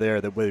things here or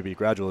there that whether it be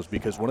gradual is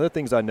because one of the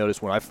things I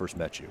noticed when I first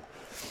met you,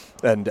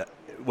 and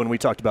when we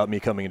talked about me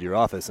coming into your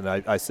office, and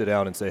I sit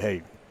down and say,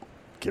 hey,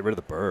 get rid of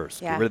the burrs,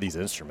 get rid of these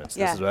instruments.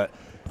 This is what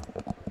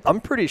I'm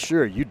pretty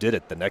sure you did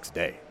it the next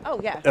day. Oh,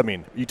 yeah. I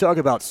mean, you talk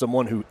about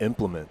someone who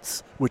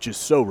implements, which is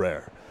so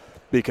rare,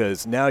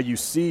 because now you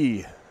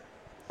see,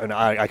 and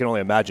I can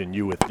only imagine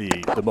you with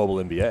the mobile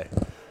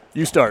MBA.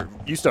 You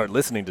start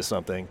listening to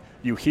something,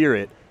 you hear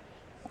it,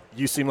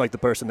 you seem like the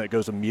person that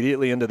goes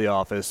immediately into the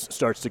office,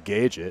 starts to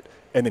gauge it,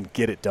 and then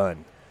get it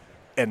done.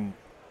 And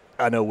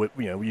I know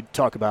we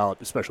talk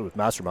about, especially with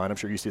Mastermind, I'm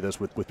sure you see this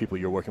with people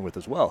you're working with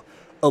as well.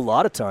 A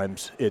lot of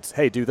times it's,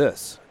 hey, do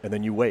this, and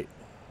then you wait.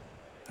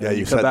 And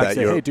you come back and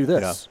say, hey, do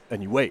this,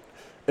 and you wait.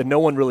 And no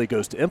one really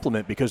goes to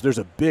implement because there's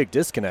a big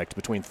disconnect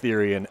between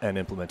theory and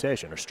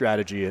implementation, or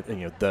strategy,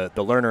 and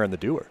the learner and the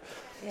doer.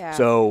 Yeah.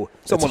 So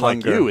someone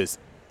like you is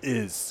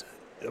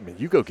I mean,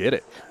 you go get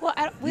it. Well,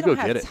 we don't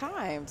have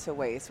time to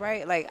waste,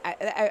 right? Like,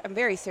 I'm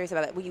very serious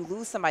about that. When you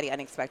lose somebody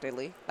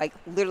unexpectedly, like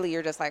literally,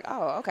 you're just like,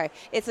 oh, okay.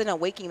 It's an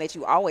awakening that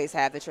you always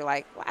have. That you're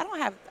like, well, I don't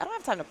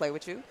have time to play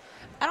with you.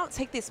 I don't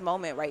take this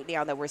moment right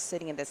now that we're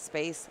sitting in this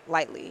space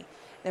lightly.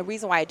 The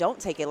reason why I don't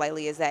take it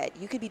lightly is that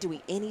you could be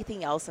doing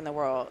anything else in the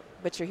world,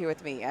 but you're here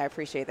with me. I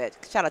appreciate that.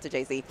 Shout out to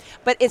Jay-Z.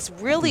 But it's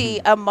really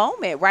a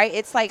moment, right?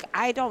 It's like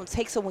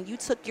so when you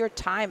took your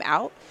time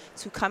out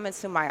to come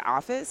into my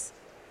office,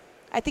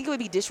 I think it would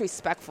be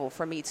disrespectful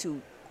for me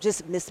to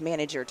just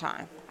mismanage your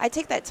time. I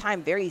take that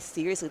time very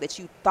seriously, that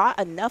you thought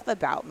enough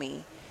about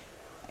me.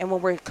 And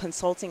when we're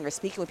consulting or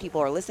speaking with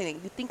people or listening,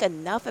 you think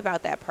enough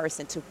about that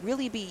person to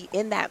really be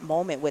in that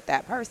moment with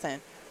that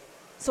person.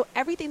 So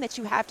everything that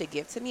you have to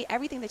give to me,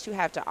 everything that you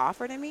have to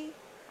offer to me,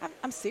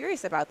 I'm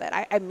serious about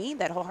that. I mean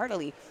that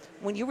wholeheartedly.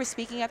 When you were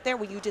speaking up there,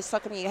 when you just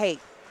look at me, hey,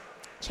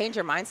 change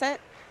your mindset,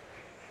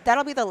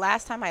 that'll be the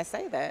last time I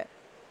say that.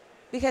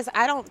 Because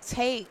I don't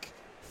take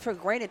for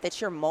granted that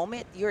your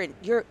moment,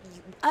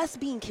 us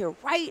being here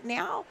right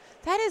now,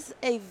 that is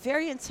a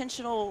very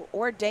intentional,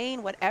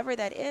 ordained, whatever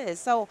that is.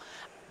 So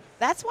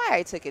that's why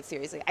I took it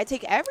seriously. I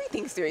take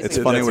everything seriously. It's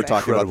funny we're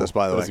talking about this,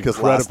 by the way, because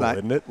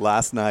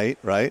last night,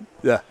 right?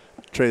 Yeah.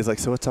 Trey's like,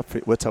 so what's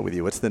up with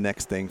you? What's the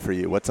next thing for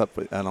you? What's up?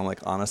 And I'm like,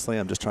 honestly,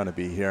 I'm just trying to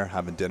be here,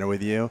 having dinner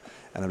with you,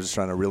 and I'm just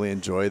trying to really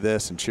enjoy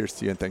this, and cheers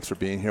to you, and thanks for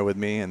being here with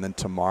me. And then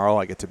tomorrow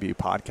I get to be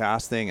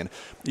podcasting. And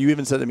you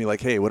even said to me,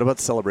 like, hey, what about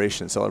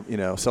celebration?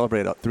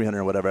 Celebrate 300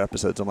 or whatever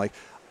episodes. I'm like,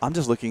 I'm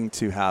just looking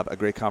to have a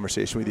great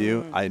conversation with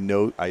you. I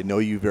know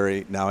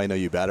you now I know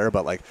you better,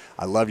 but like,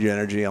 I love your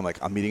energy. I'm like,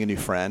 I'm meeting a new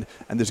friend,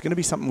 and there's going to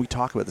be something we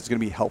talk about that's going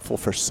to be helpful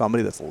for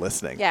somebody that's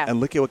listening. Yeah.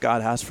 And look at what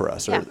God has for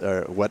us,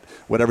 or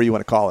whatever you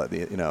want to call it.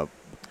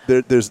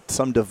 There's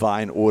some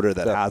divine order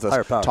that has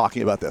us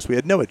talking about this. We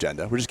had no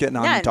agenda. We're just getting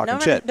on and talking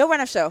shit. No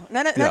run-off show.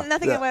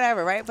 Nothing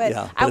whatever, right? But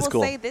I will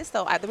say this,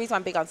 though. The reason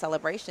I'm big on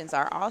celebrations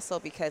are also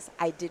because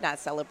I did not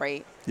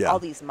celebrate all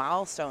these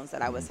milestones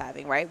that I was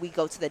having, right? We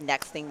go to the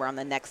next thing. We're on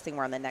the next thing.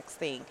 We're on the next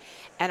thing.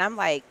 And I'm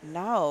like,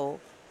 no.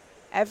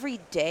 Every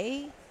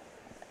day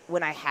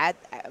when I had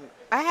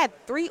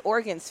 3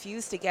 organs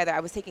fused together.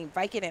 I was taking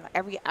Vicodin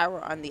every hour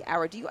on the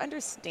hour. Do you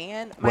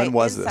understand? When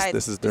was this?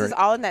 This is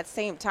all in that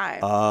same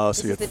time. Oh,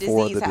 so you had the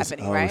disease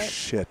happening, right? Oh,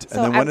 shit. So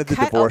and then when did the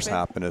divorce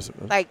happen?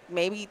 Like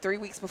maybe 3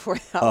 weeks before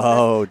that.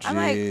 Oh, jeez. I'm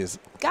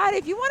like, God,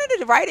 if you wanted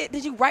to write it,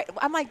 did you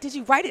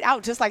write it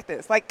out just like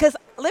this? Like, because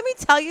let me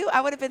tell you,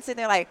 I would have been sitting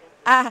there like,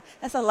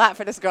 that's a lot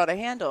for this girl to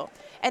handle.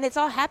 And it's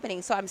all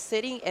happening. So I'm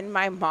sitting in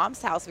my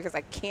mom's house because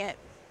I can't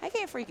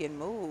freaking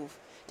move.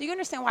 Do you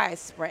understand why I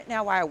sprint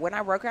now? Why when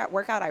I work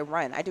out, I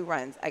run. I do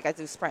runs. Like I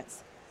do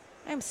sprints.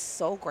 I am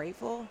so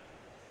grateful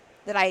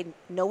that I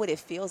know what it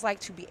feels like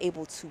to be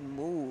able to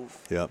move.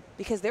 Yeah.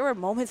 Because there were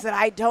moments that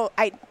I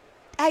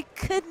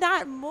could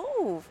not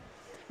move.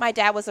 My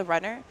dad was a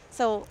runner,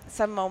 so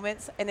some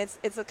moments, and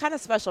it's a kind of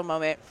special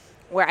moment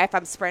where if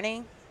I'm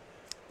sprinting,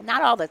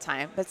 not all the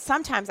time, but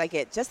sometimes I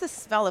get just the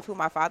smell of who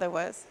my father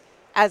was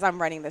as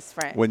I'm running this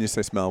sprint. When you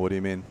say smell, what do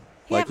you mean?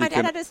 Yeah, like my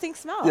dad had a distinct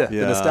smell. Yeah,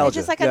 the nostalgia. It's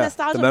just like a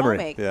nostalgia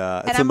moment.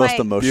 Yeah, it's the most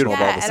emotional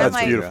of all the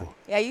That's beautiful.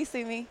 Yeah, you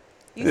see me.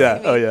 You see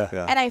me. Oh,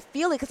 yeah. And I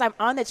feel it because I'm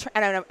on the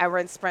and I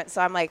run sprint.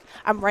 So I'm like,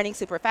 I'm running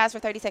super fast for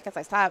 30 seconds.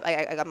 I stop.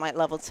 I'm like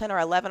level 10 or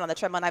 11 on the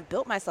treadmill, and I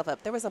built myself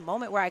up. There was a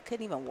moment where I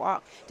couldn't even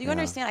walk. Do you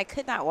understand? I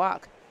could not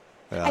walk.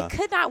 Yeah. I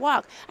could not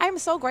walk. I am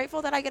so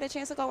grateful that I get a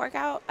chance to go work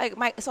out. Like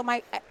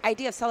my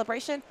idea of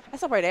celebration, I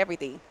celebrate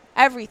everything.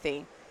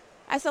 Everything.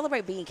 I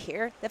celebrate being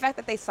here. The fact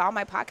that they saw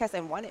my podcast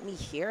and wanted me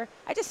here.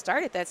 I just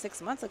started that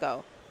 6 months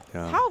ago.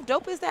 Yeah. How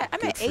dope is that?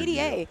 I'm at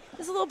ADA.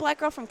 This is a little black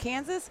girl from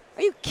Kansas.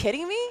 Are you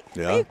kidding me?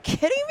 Yeah. Are you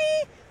kidding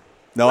me?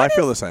 No, I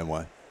feel the same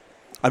way.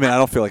 I mean, I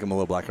don't feel like I'm a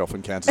little black girl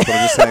from Kansas, but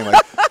I'm just saying,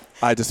 like,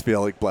 I just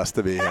feel like blessed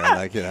to be here.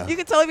 Like, you know. You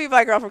can totally be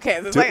my girl from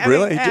Kansas.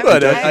 Really?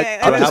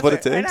 I have what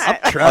it takes.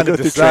 I'm trying to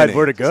decide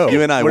where to go.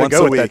 You and I, once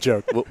a week. That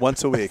joke.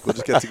 Once a week. We'll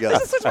just get together.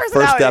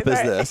 First step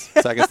is this.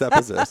 Second step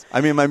is this.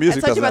 I mean, my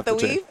music doesn't have to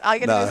change. All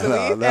you got to do is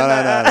the weave.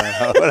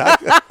 No.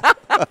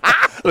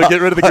 It'll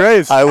get rid of the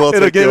grays. I will.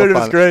 It'll get rid of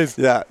his grays.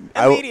 Yeah.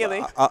 Immediately.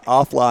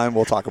 Offline,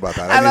 we'll talk about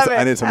that. I love it.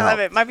 I need some help. I love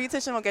it. My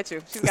beautician will get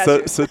you. She's got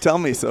you. So tell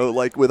me,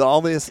 like with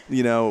all this,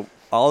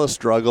 all the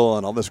struggle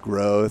and all this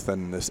growth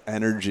and this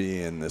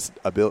energy and this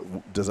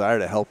desire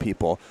to help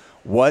people,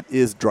 what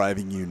is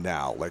driving you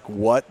now? Like,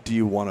 what do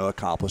you want to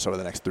accomplish over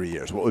the next 3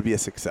 years? What would be a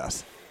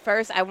success?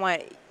 First, I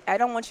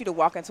don't want you to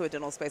walk into a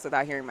dental space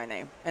without hearing my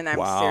name, and I'm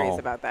serious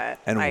about that.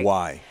 And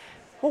why?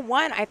 Well,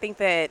 one, I think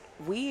that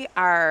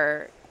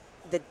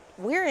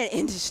we're an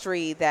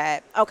industry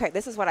that,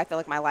 this is what I feel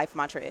like my life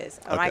mantra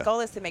is. Okay. My goal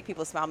is to make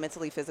people smile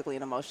mentally, physically,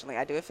 and emotionally.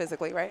 I do it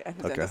physically, right? I'm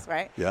a dentist,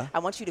 right? Yeah. I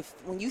want you to,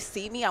 when you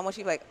see me, I want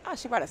you to be like, oh,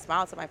 she brought a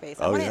smile to my face.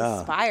 I want to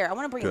inspire. I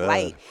want to bring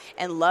light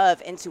and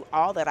love into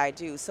all that I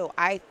do. So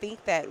I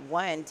think that,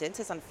 one,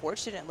 dentists,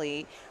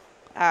 unfortunately,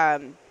 a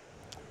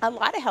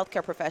lot of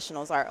healthcare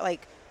professionals are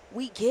like,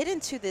 we get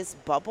into this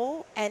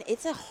bubble, and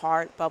it's a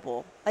hard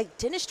bubble. Like,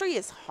 dentistry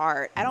is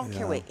hard. I don't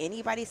care what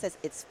anybody says.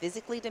 It's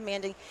physically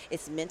demanding.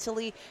 It's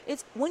mentally.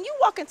 It's when you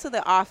walk into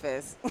the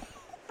office,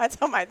 I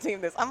tell my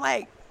team this. I'm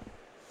like,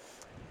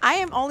 I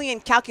am only in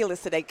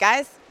calculus today,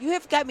 guys. You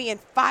have got me in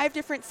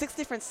 6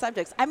 different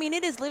subjects. I mean,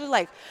 it is literally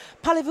like,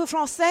 parlez-vous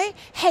français?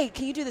 Hey,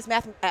 can you do this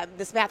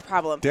math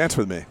problem? Dance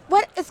with me.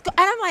 And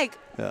I'm like,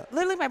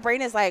 literally, my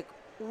brain is like,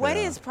 what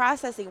is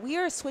processing? We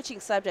are switching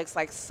subjects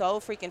like so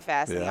freaking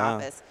fast in the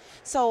office.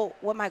 So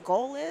what my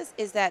goal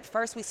is that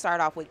first we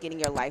start off with getting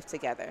your life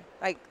together.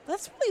 Like,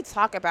 let's really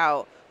talk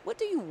about, what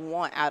do you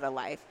want out of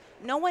life?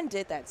 No one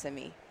did that to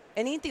me.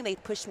 Anything, they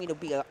pushed me to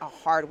be a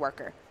hard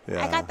worker.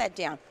 I got that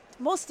down.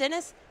 Most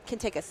dentists can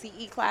take a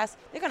CE class.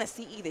 They're going to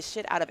CE the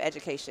shit out of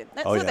education.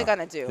 That's what they're going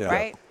to do,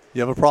 right?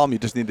 You have a problem, you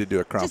just need to do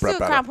a crown prep. Just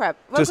do a crown prep.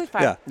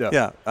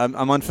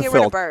 I'm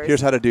unfulfilled.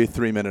 Here's how to do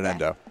 3-minute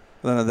endo.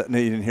 No, you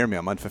didn't hear me.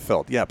 I'm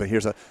unfulfilled. Yeah, but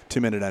here's a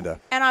 2-minute endo.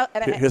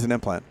 Here's an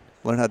implant.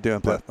 Learn how to do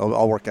implant.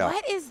 I'll work out.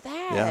 What is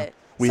that? Yeah.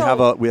 We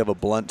have a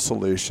blunt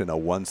solution, a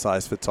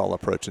one-size-fits-all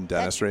approach in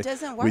dentistry. That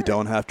doesn't work. We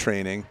don't have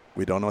training.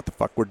 We don't know what the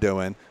fuck we're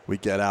doing. We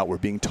get out. We're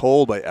being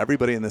told by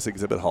everybody in this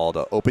exhibit hall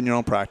to open your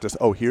own practice.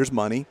 Oh, here's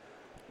money.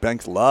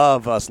 Banks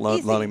love us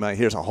loaning money.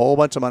 Here's a whole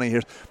bunch of money.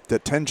 Here's the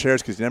 10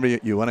 chairs because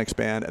you want to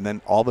expand. And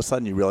then all of a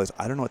sudden you realize,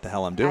 I don't know what the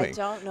hell I'm doing. I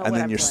don't know and what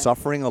then I'm you're doing.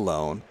 Suffering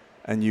alone.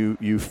 And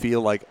you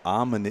feel like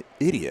I'm an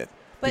idiot.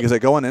 Because I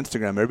go on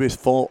Instagram, everybody's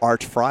full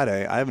Arch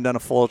Friday. I haven't done a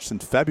full Arch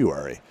since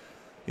February.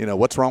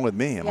 What's wrong with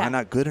me? Am I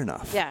not good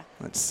enough? Yeah.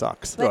 It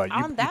sucks. Well,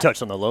 you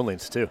touched on the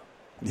loneliness, too.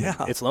 Yeah.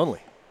 It's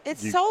lonely.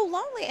 It's so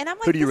lonely. And I'm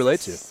like, who do you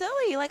relate to?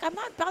 Silly. Like, I'm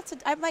not about to,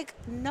 I'm like,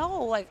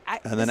 no. Like,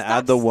 and then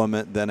add the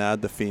woman, then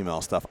add the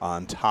female stuff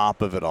on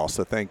top of it all.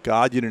 So thank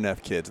God you didn't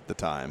have kids at the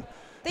time.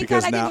 Thank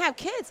God I didn't have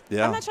kids.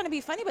 Yeah. I'm not trying to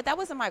be funny, but that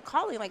wasn't my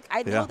calling. Like,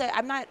 I know that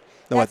I'm not.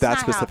 No, at that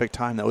specific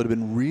time, that would have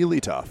been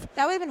really tough.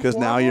 That would have been because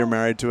now you're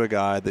married to a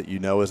guy that you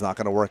know is not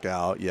going to work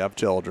out. You have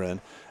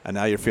children, and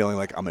now you're feeling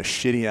like I'm a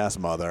shitty ass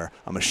mother.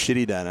 I'm a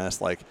shitty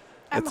dentist. Like,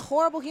 I'm a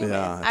horrible human.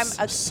 Yeah,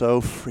 it's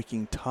so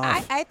freaking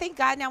tough. I thank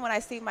God now when I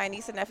see my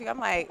niece and nephew, I'm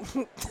like,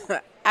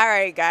 all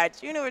right, God,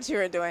 you know what you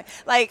were doing.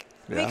 Like,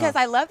 because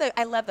I love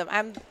them.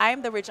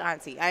 I'm the rich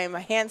auntie. I am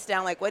hands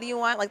down. Like, what do you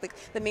want? Like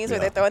the memes where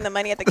they're throwing the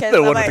money at the kids.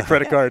 The one with the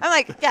credit card. I'm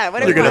like, yeah,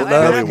 whatever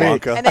you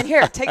want. And then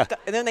here, and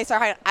then they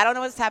start hiding. I don't know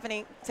what's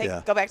happening.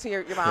 Go back to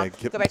your mom.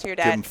 Go back to your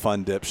dad. Give them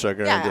fun dip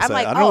sugar. Yeah, and just I'm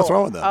like, I don't know what's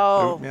wrong with them.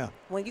 Oh,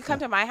 when you come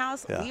to my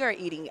house, we are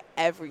eating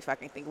every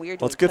fucking thing. We are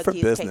doing it's good for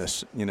cookies,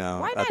 business, Why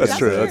not? That's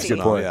true. That's a good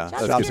point. Yeah,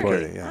 that's good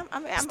security. Yeah.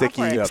 I'm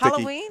sticky.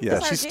 Halloween. Yeah,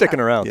 she's sticking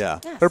around.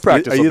 Yeah. Her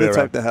practice. Are you the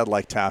type that had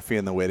like taffy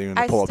in the waiting room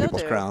to pull up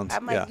people's crowns?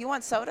 I'm like, you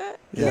want soda?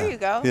 Here you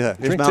go. Yeah,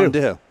 here's Mountain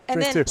Dew.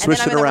 And then I'm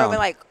in the room and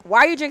like, why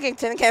are you drinking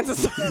 10 cans of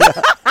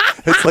soda?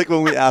 It's like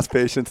when we ask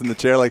patients in the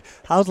chair, like,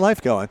 how's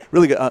life going?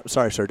 Really good.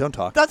 Sorry, sir, don't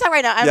talk. Don't talk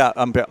right now.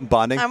 I'm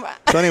bonding.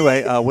 So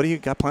anyway, what do you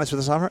got plans for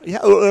the summer? Yeah.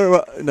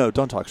 No,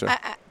 don't talk, sir.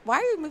 Why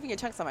are you moving your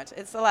tongue so much?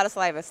 It's a lot of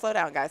saliva. Slow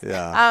down, guys.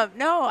 Yeah.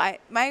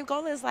 My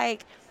goal is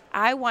like,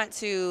 I want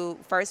to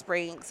first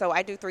so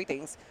I do 3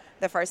 things.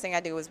 The first thing I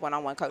do is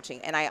one-on-one coaching,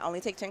 and I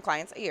only take 10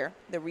 clients a year.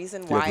 The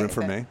reason why. You have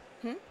room for me?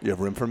 You have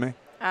room for me?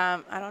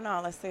 I don't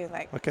know. Let's see.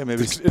 Like, okay,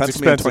 maybe it's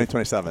expensive.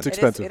 2027. It's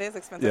expensive. It is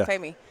expensive. Yeah. Pay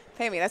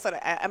me. That's what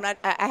I'm not.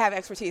 I have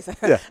expertise.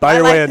 Yeah, buy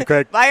your way in,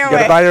 Craig. Buy your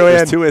way.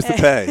 There's 2 ways to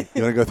pay.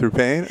 You want to go through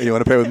pain, or you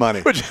want to pay with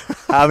money?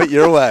 Have it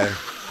your way.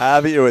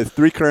 Have it your way.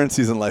 3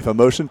 currencies in life: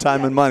 emotion,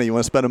 time, and money. You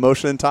want to spend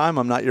emotion and time?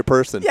 I'm not your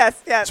person. Yes.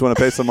 Just want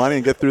to pay some money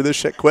and get through this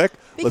shit quick.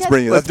 Let's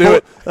bring you. Let's do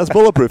it. That's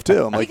bulletproof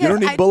too. I'm like, you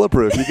don't need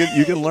bulletproof.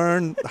 You can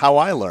learn how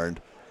I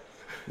learned.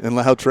 And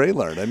how Trey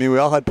learned. I mean, we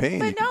all had pain.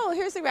 But no,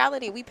 here's the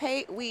reality. We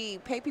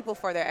pay people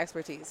for their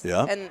expertise.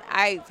 Yeah. And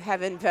I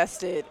have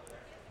invested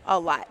a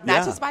lot.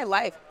 Not just my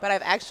life, but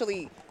I've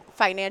actually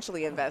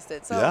financially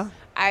invested. So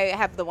I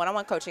have the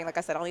one-on-one coaching. Like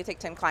I said, I only take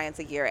 10 clients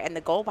a year. And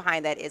the goal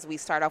behind that is we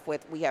start off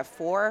with, we have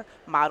 4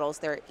 models.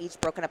 They're each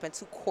broken up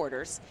into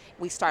quarters.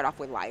 We start off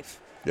with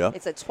life. Yeah.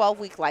 It's a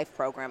 12-week life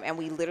program, and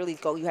we literally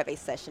go, you have a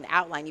session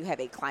outline, you have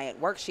a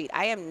client worksheet.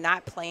 I am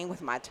not playing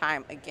with my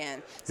time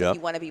again. So if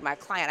you want to be my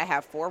client, I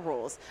have 4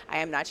 rules. I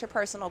am not your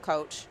personal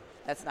coach.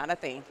 That's not a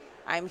thing.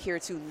 I'm here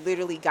to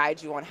literally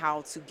guide you on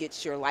how to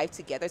get your life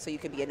together so you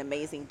can be an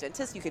amazing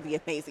dentist, you can be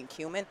an amazing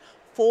human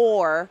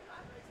for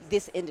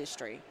this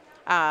industry.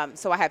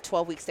 So I have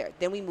 12 weeks there.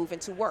 Then we move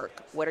into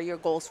work. What are your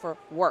goals for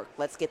work?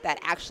 Let's get that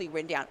actually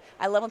written down.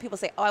 I love when people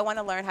say, oh, I want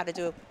to learn how to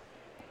do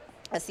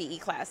a CE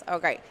class. Oh,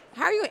 great.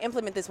 How are you going to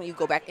implement this when you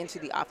go back into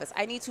the office?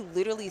 I need to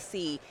literally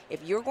see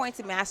if you're going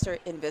to master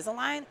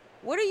Invisalign,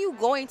 what are you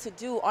going to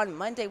do on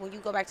Monday when you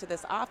go back to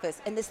this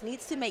office? And this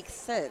needs to make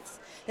sense.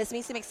 This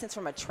needs to make sense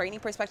from a training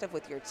perspective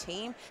with your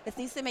team. This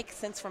needs to make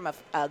sense from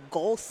a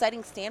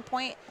goal-setting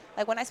standpoint.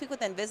 Like when I speak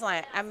with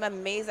Invisalign, I'm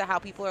amazed at how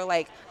people are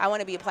like, I want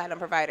to be a platinum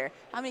provider.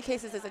 How many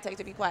cases does it take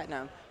to be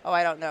platinum? Oh,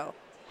 I don't know.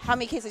 How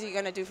many cases are you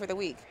going to do for the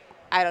week?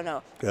 I don't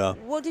know. Yeah.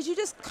 Well, did you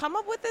just come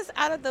up with this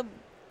out of the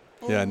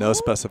Yeah, no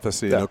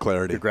specificity, no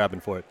clarity. You're grabbing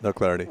for it. No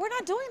clarity. We're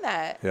not doing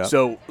that. Yeah.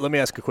 So let me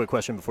ask a quick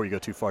question before you go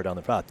too far down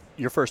the path.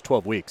 Your first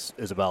 12 weeks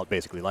is about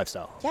basically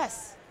lifestyle.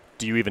 Yes.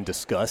 Do you even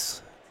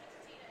discuss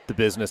the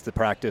business, the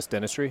practice,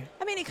 dentistry?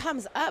 I mean, it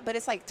comes up, but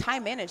it's like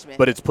time management.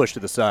 But it's pushed to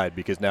the side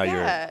because now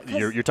Yeah,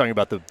 you're talking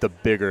about the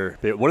bigger.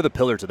 What are the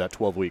pillars of that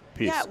 12-week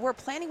piece? Yeah, we're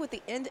planning with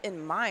the end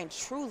in mind,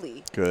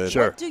 truly. Good.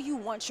 Sure. What do you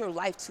want your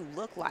life to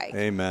look like?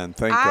 Amen.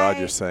 Thank God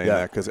you're saying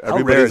that, because How rare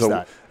everybody's is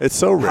that? It's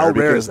so rare. How rare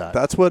because is that?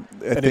 That's what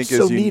I think it's is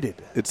so needed.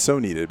 It's so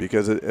needed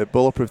because at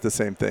Bulletproof the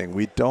same thing.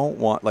 We don't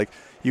want, like,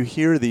 you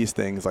hear these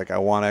things like I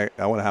want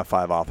to have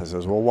 5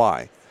 offices. Well,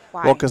 why?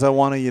 Why? Well, because I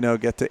want to,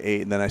 get to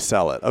 8 and then I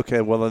sell it. Okay,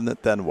 well,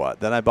 then what?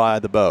 Then I buy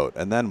the boat.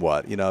 And then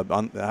what?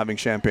 Having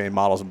champagne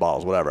models and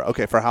bottles, whatever.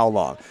 Okay, for how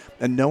long?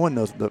 And no one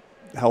knows the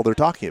hell they're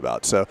talking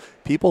about. So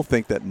people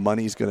think that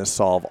money's going to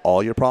solve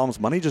all your problems.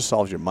 Money just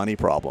solves your money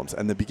problems.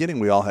 And in the beginning,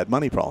 we all had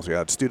money problems. We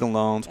had student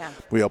loans. Yeah.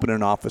 We opened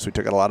an office. We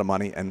took out a lot of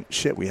money. And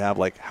shit, we have,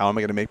 like, how am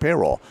I going to make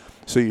payroll?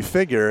 So you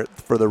figure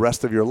for the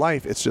rest of your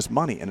life, it's just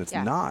money. And it's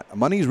not.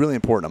 Money is really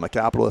important. I'm a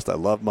capitalist. I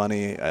love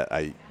money.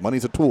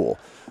 Money's a tool.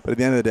 But at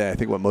the end of the day, I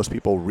think what most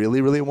people really,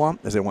 really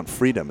want is they want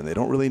freedom, and they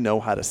don't really know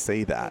how to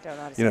say that.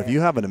 If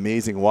you have an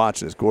amazing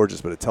watch and it's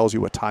gorgeous, but it tells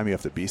you what time you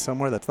have to be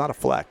somewhere, that's not a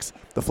flex.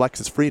 The flex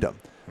is freedom.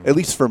 At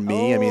least for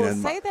me.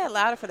 Say that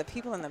louder for the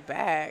people in the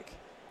back.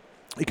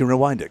 You can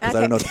rewind it because I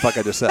don't know what the fuck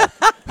I just said.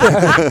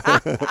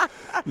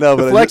 No,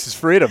 the but flex is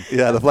freedom.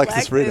 Yeah, the flex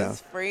is freedom.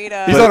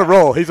 He's on a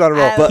roll. He's on a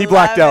roll. But he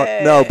blacked out.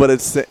 No, but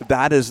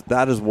that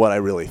is what I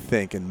really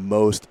think. And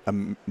most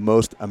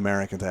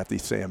Americans, I have to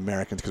say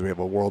Americans because we have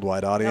a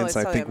worldwide audience.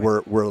 I think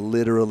we're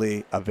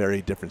literally a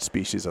very different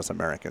species as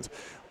Americans.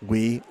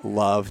 We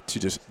love to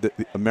just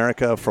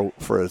America,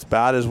 for as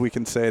bad as we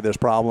can say there's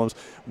problems,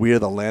 we are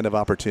the land of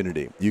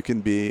opportunity. You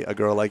can be a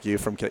girl like you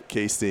from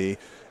KC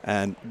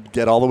and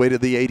get all the way to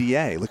the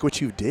ADA. Look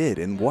what you did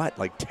in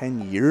like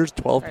 10 years,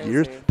 12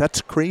 years.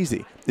 That's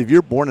crazy. If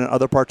you're born in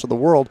other parts of the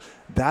world,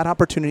 that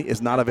opportunity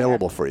is not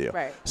available for you.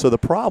 Right. So the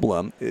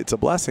problem, it's a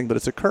blessing, but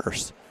it's a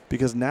curse.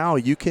 Because now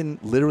you can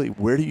literally,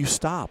 where do you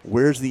stop?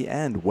 Where's the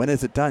end? When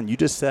is it done? You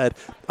just said,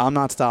 I'm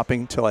not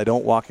stopping till I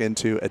don't walk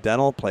into a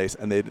dental place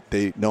and they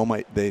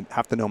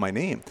have to know my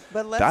name.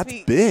 That's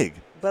big.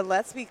 But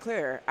let's be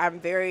clear. I'm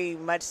very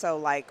much so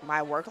like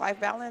my work-life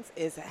balance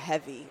is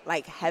heavy,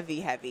 like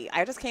heavy.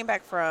 I just came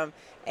back from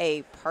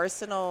a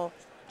personal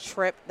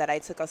trip that I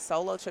took, a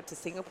solo trip to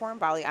Singapore and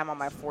Bali. I'm on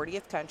my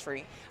 40th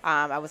country.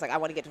 I was like, I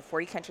want to get to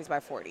 40 countries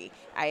by 40.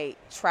 I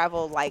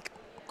travel like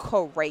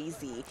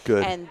crazy.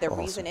 Good. And the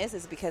reason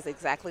is because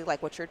exactly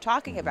like what you're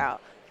talking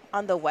about.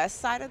 On the west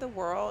side of the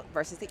world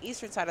versus the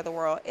eastern side of the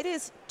world, it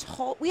is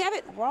we have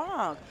it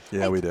wrong.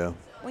 Yeah, we do.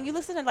 When you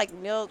listen to like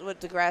Neil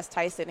deGrasse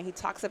Tyson, and he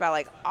talks about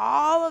like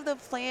all of the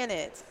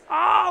planets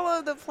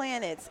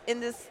in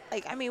this,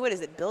 like, I mean, what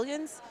is it,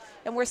 billions?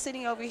 And we're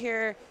sitting over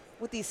here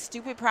with these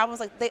stupid problems.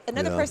 Like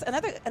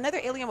another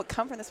alien would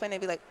come from this planet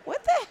and be like,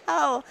 what the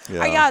hell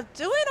are y'all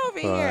doing over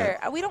here?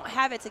 We don't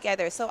have it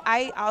together. So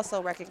I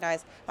also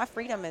recognize my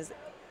freedom is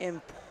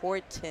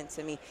important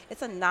to me.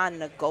 It's a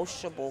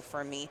non-negotiable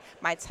for me.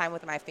 My time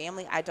with my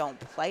family, I don't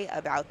play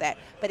about that.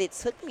 But it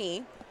took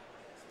me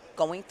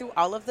going through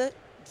all of the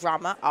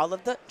drama, all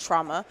of the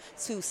trauma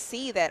to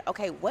see that,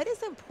 okay, what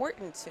is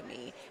important to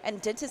me? And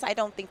dentists, I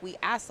don't think we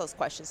ask those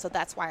questions. So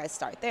that's why I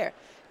start there.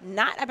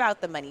 Not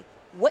about the money.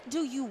 What do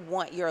you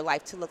want your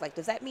life to look like?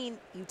 Does that mean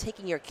you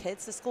taking your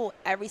kids to school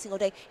every single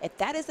day? If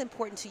that is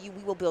important to you,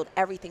 we will build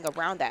everything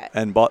around that.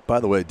 And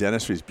by the way,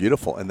 dentistry is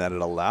beautiful in that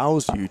it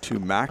allows you to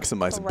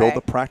maximize and build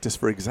a practice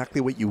for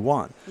exactly what you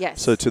want.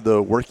 Yes. So to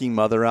the working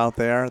mother out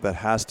there that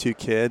has 2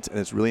 kids, and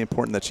it's really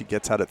important that she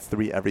gets out at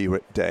 3 every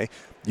day,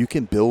 you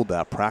can build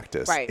that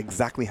practice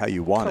exactly how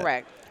you want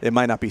Correct. It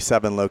might not be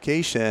 7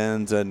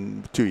 locations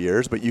in 2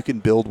 years, but you can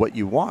build what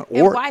you want.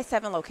 And why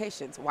 7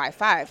 locations? Why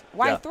 5?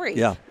 Why 3?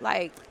 Yeah.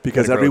 Like,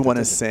 because everyone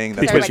is saying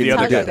that's what you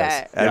need to do.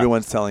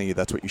 Everyone's telling you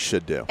that's what you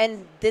should do.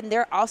 And then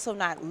they're also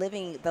not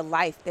living the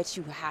life that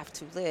you have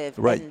to live.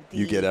 Right.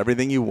 You get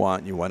everything you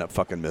want, you wind up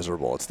fucking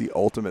miserable. It's the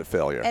ultimate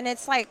failure. And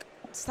it's like,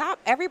 stop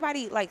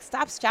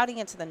shouting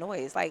into the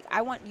noise. Like,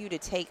 I want you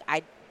to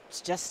I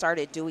just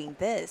started doing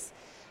this.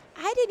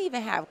 I didn't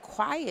even have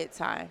quiet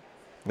time.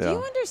 Yeah. Do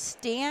you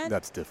understand?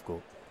 That's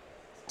difficult.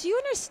 Do you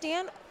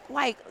understand,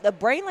 like, the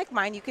brain like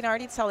mine, you can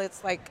already tell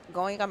it's like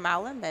going a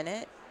mile a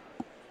minute.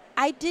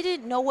 I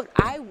didn't know what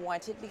I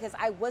wanted because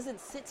I wasn't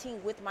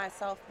sitting with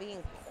myself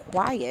being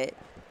quiet.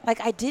 Like,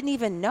 I didn't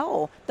even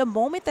know. The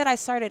moment that I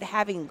started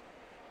having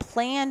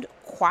planned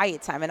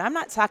quiet time, and I'm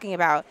not talking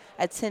about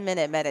a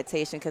 10-minute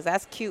meditation because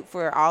that's cute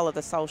for all of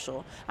the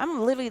social. I'm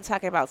literally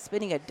talking about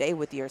spending a day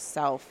with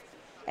yourself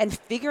and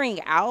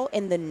figuring out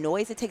in the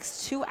noise. It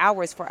takes 2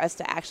 hours for us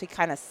to actually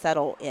kind of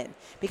settle in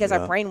because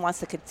our brain wants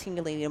to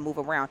continually move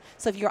around.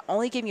 So if you're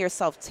only giving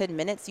yourself 10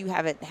 minutes, you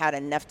haven't had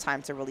enough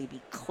time to really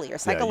be clear.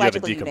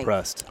 Psychologically, you haven't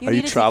decompressed. Are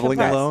you traveling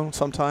alone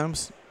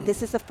sometimes?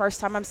 This is the first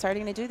time I'm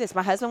starting to do this.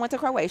 My husband went to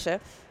Croatia,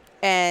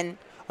 and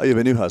oh, you have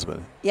a new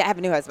husband? Yeah, I have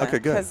a new husband. Okay,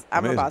 good. Because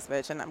I'm a boss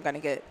bitch, and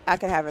I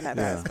could have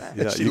another husband.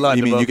 Yeah,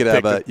 you mean you could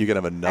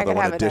have another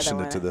one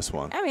addition to this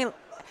one? I mean,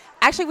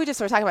 actually, we just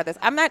were talking about this.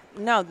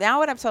 Now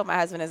what I've told my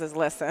husband is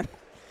listen,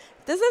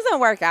 this doesn't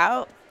work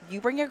out. You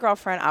bring your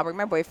girlfriend, I'll bring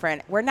my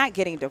boyfriend. We're not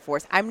getting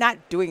divorced. I'm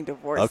not doing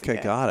divorce. Okay,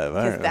 again. got it.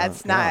 All right.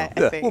 That's not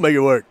a thing. We'll make it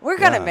work. We're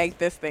going to make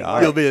this thing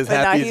work. You'll be as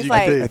happy as you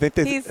can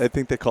be. I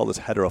think they call this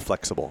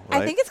heteroflexible,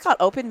 right? I think it's called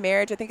open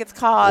marriage. I think it's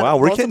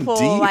called we're getting deep.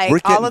 Like, we're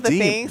getting all of the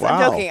deep. things. Wow.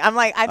 I'm joking. I'm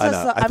like,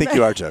 I think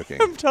you are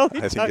joking. I'm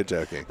totally I think you're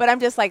joking. But I'm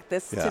just like,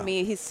 this to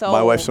me, he's so.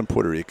 My wife's from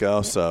Puerto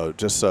Rico, so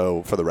just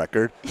so for the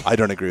record, I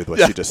don't agree with what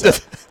she just said.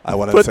 I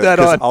want to put say that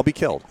on. I'll be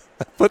killed.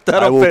 Put that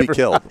on. I will be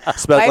killed.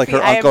 Spelled like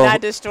her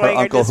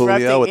uncle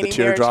Julio with the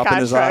teardrop in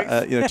his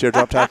eye,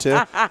 teardrop tattoo.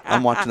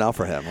 I'm watching out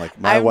for him. Like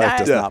my wife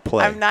does not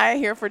play. I'm not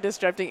here for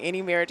disrupting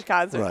any marriage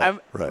concept.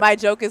 Right. My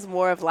joke is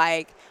more of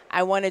like,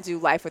 I want to do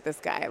life with this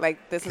guy.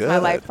 Like, this is my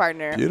life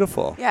partner.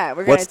 Beautiful. Yeah,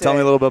 we're going to tell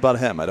me a little bit about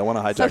him. I don't want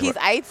to hijack. So he's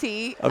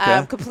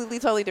IT, completely,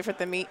 totally different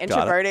than me.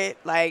 Introverted,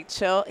 like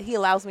chill. He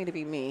allows me to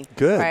be me.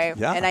 Good. Right?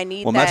 Yeah. And I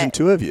need that. Imagine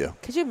 2 of you.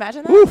 Could you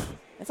imagine that? Woof.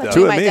 It's like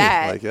two of my me.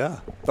 dad. Like,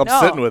 I'm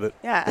sitting with it.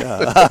 Yeah.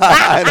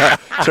 I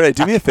know. Sorry,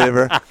 do me a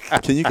favor.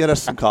 Can you get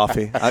us some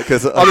coffee?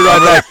 Because I'll be right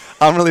back.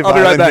 I'm really I'll be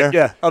right back. here.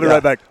 Yeah, I'll be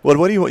right back. What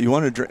do you want? You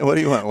want to drink? What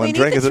do you want? We need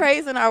the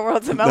trays in our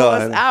world to mellow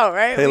us out,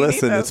 right? Hey,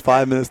 listen, it's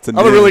 5 minutes to noon.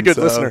 I'm a really good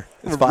listener.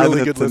 It's 5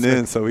 minutes to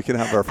noon, so we can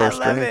have our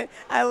first drink.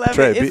 I love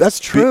Trey, it. That's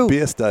true. Be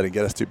a stud and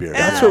get us 2 beers.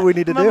 That's what we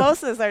need to do.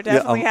 Mimosas are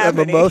definitely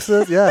happening.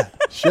 Mimosas, yeah.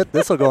 Shit,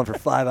 this will go on for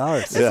 5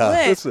 hours.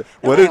 Yeah.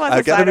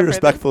 I got to be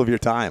respectful of your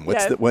time.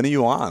 When are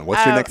you on?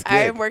 What's your next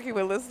gig? I'm working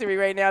with Listerine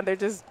right now. They're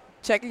just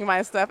checking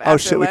my stuff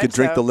after lunch. We could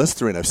drink the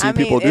Listerine. I've seen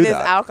people do that. It is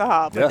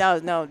alcohol,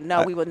 but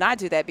no, we will not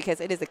do that because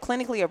it is a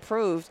clinically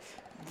approved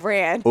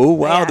brand. Oh,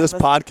 wow. This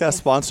podcast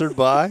sponsored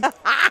by?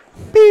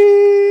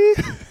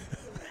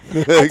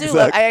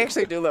 I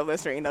actually do love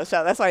Listerine, though.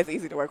 That's why it's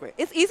easy to work with.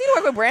 It's easy to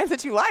work with brands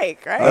that you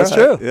like, right? That's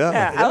true.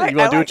 Yeah. You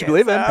want to do what you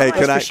believe in. Hey,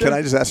 can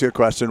I just ask you a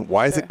question?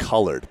 Why is it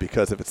colored?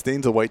 Because if it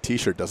stains a white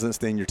T-shirt, doesn't it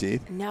stain your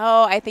teeth?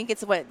 No, I think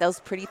it's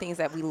those pretty things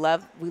that we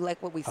love. We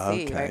like what we see.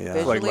 Okay, right? yeah.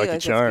 Visually, like Lucky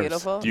Charms.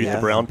 Beautiful. Do you eat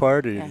the brown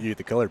part or you eat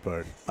the colored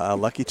part?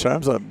 Lucky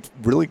Charms. I'm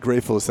really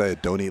grateful to say I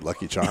don't eat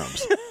Lucky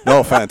Charms.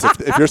 No offense.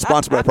 If you're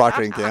sponsored by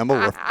Procter & Gamble,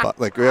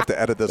 we have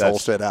to edit this whole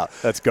shit out.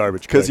 That's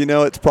garbage. Because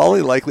it's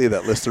probably likely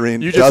that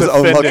Listerine does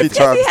own Lucky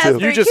Charms too.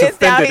 You just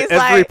offended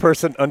every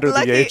person under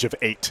the age of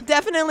 8.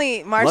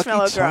 Definitely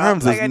Marshmallow Lucky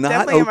Charms is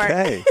not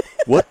okay.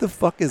 What the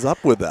fuck is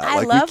up with that?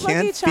 I love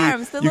Lucky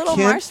Charms. The little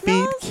marshmallows.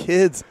 You can't feed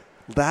kids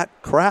that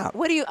crap.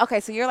 What do you?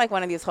 Okay, so you're like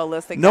one of these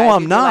holistic. No, guys.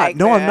 I'm not.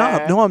 No, I'm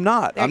not. No, I'm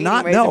not. I'm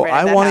not. No,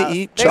 I want to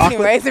eat chocolate. They're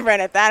eating Raisin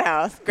Bran at that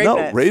house. Grape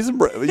nuts. Raisin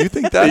Bran. You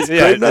think that's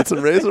Grape Nuts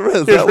and Raisin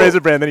Bran? Here's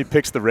Raisin Bran, then he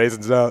picks the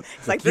raisins out.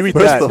 It's like, you eat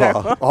that. First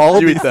of all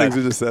of these things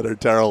we just said are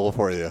terrible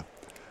for you.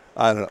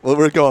 I don't know. Well,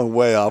 we're going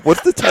way off.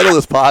 What's the title of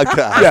this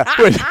podcast?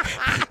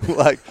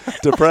 Like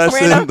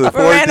depression, the 4Ds.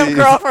 A random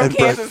girl from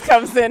Kansas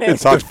comes in and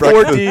talks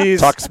 4Ds.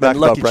 Talks smack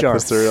about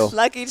breakfast cereal.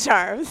 Lucky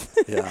Charms.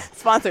 Yeah.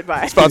 Sponsored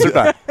by.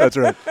 That's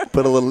right.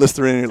 Put a little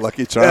Listerine in your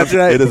Lucky Charms. That's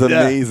right. It is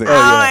amazing. Oh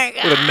my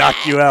God. It'll knock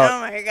you out. Oh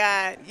my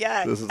God.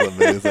 Yes. This is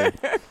amazing.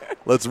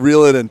 Let's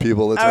reel it in,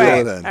 people. Let's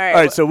reel it in. All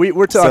right. So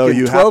we're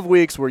talking 12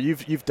 weeks where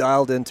you've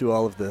dialed into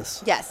all of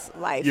this. Yes.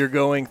 Life. You're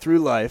going through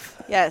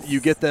life. Yes. You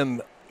get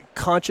them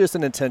conscious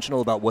and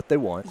intentional about what they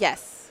want.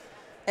 Yes.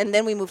 And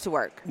then we move to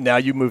work. Now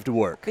you move to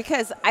work.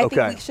 Because I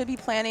think we should be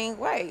planning,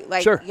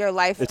 like your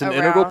life It's an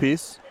integral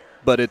piece,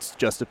 but it's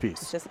just a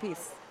piece. It's just a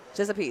piece.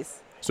 Just a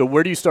piece. So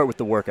where do you start with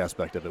the work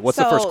aspect of it? What's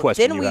the first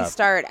question then you have? we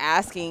start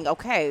asking,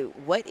 okay,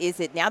 what is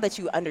it now that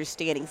you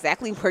understand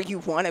exactly where you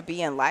want to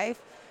be in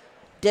life?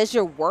 Does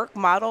your work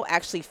model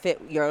actually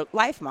fit your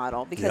life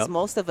model? Because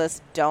most of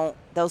us don't,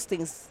 those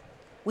things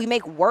We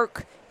make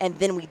work and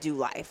then we do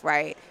life,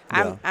 right?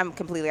 Yeah. I'm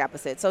completely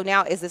opposite. So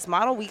now is this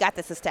model, we got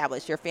this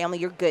established. Your family,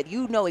 you're good.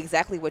 You know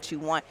exactly what you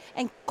want.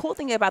 And cool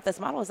thing about this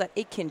model is that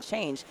it can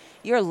change.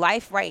 Your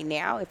life right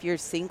now, if you're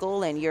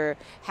single and you're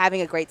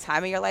having a great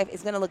time in your life,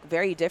 is going to look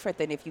very different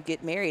than if you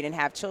get married and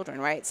have children,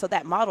 right? So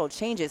that model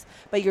changes,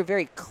 but you're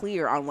very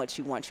clear on what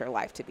you want your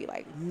life to be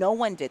like. No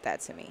one did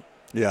that to me.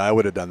 Yeah, I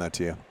would have done that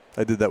to you.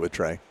 I did that with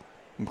Trey.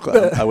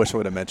 I wish I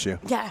would have met you.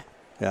 Yeah.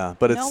 Yeah,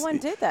 but no one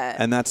did that,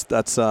 and that's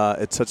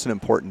it's such an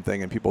important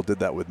thing, and people did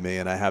that with me.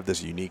 And I have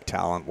this unique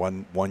talent.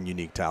 One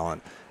unique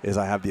talent is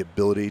I have the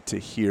ability to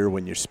hear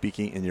when you're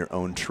speaking in your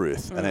own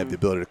truth, and I have the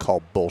ability to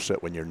call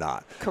bullshit when you're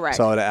not. Correct.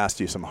 So I would have asked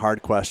you some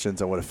hard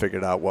questions. I would have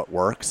figured out what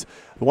works.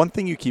 The one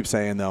thing you keep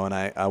saying though, and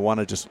I want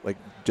to just like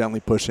gently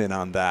push in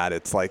on that.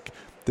 It's like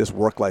this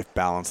work-life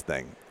balance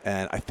thing.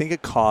 And I think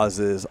it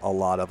causes a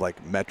lot of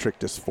like metric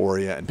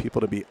dysphoria and people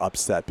to be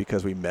upset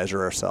because we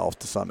measure ourselves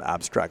to some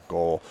abstract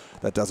goal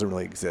that doesn't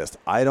really exist.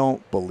 I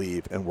don't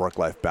believe in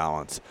work-life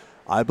balance.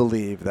 I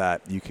believe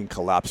that you can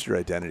collapse your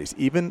identities.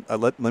 Even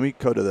let me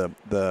go to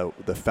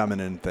the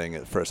feminine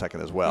thing for a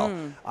second as well.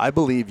 I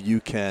believe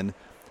you can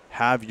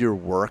have your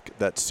work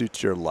that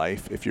suits your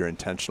life if you're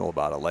intentional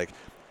about it. Like,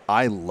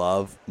 I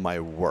love my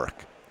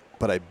work,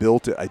 but I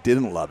built it. I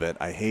didn't love it.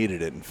 I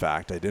hated it. In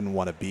fact, I didn't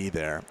want to be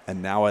there.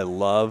 And now I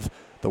love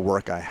the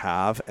work I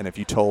have. And if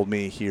you told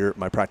me here,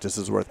 my practice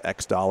is worth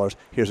X dollars,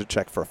 here's a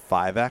check for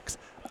 5X,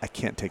 I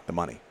can't take the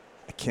money.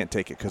 I can't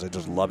take it because I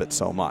just love it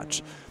so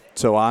much.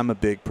 So I'm a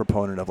big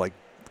proponent of like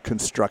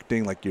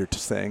constructing, like you're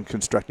saying,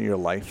 constructing your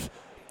life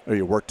or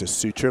your work to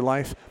suit your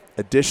life.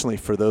 Additionally,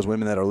 for those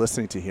women that are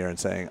listening to here and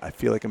saying, I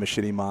feel like I'm a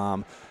shitty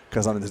mom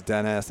because I'm this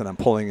dentist and I'm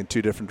pulling in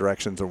two different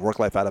directions or work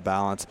life out of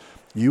balance,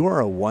 you are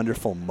a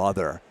wonderful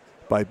mother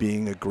by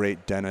being a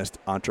great dentist,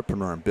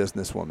 entrepreneur, and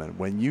businesswoman.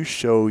 When you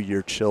show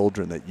your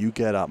children that you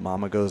get up,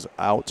 mama goes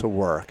out to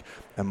work,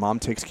 and mom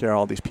takes care of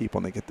all these people,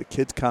 and they get the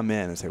kids come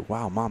in and say,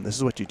 wow, mom, this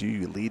is what you do.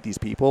 You lead these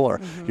people,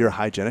 or you're a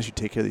hygienist, you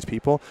take care of these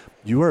people.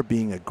 You are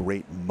being a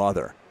great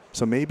mother.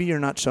 So maybe you're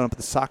not showing up at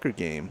the soccer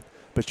game,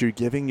 but you're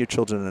giving your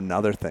children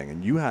another thing.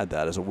 And you had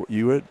that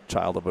you were a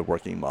child of a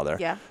working mother.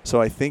 Yeah. So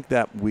I think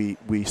that we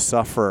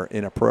suffer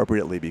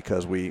inappropriately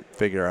because we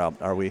figure out,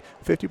 are we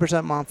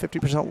 50% mom,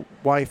 50%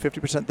 wife,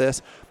 50%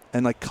 this,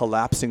 and like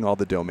collapsing all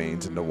the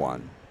domains into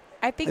one.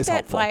 I think that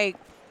helpful. Like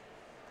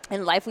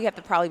in life, we have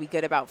to probably be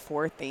good about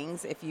four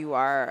things. If you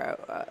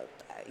are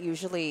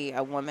usually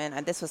a woman,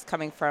 and this was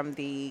coming from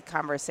the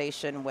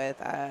conversation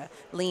with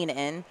Lean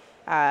In,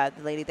 the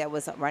lady that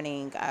was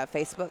running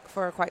Facebook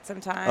for quite some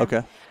time.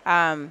 Okay.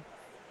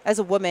 As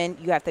a woman,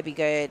 you have to be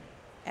good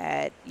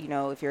at,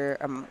 if you're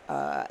an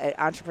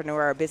entrepreneur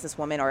or a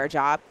businesswoman or a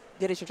job,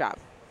 good at your job.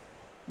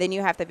 Then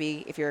you have to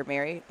be, if you're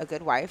married, a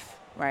good wife,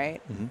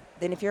 right? Mm-hmm.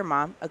 Then if you're a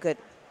mom, a good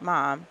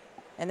mom.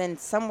 And then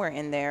somewhere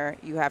in there,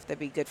 you have to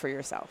be good for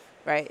yourself,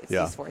 right? It's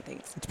these four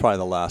things. It's probably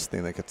the last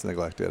thing that gets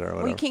neglected or whatever.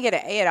 Well, you can't get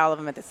an A at all of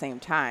them at the same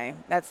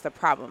time. That's the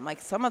problem.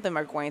 Like, some of them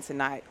are going to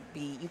not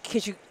be,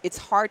 because it's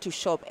hard to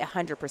show up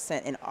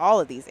 100% in all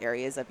of these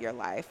areas of your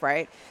life,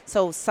 right?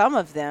 So some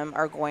of them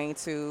are going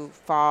to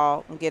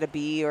fall and get a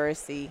B or a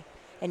C.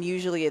 And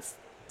usually it's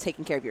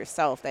taking care of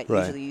yourself that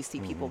usually you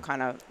see people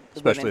kind of,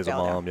 especially as a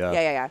mom,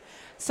 Yeah.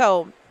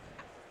 So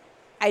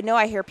I know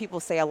I hear people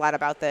say a lot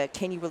about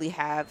can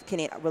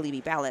it really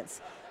be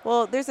balanced?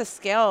 Well, there's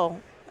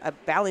a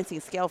balancing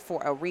scale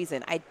for a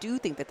reason. I do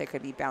think that there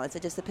could be balance.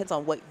 It just depends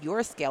on what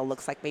your scale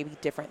looks like, maybe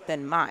different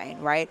than mine,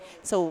 right?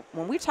 So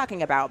when we're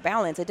talking about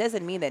balance, it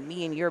doesn't mean that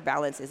me and your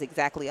balance is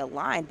exactly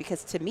aligned,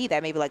 because to me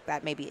that may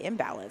be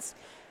imbalanced.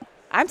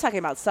 I'm talking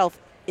about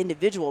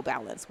individual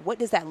balance. What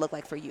does that look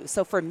like for you?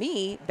 So for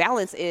me,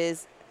 balance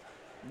is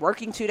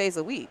working 2 days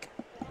a week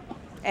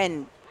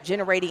and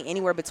generating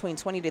anywhere between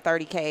 20 to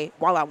 30K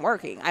while I'm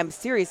working. I'm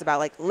serious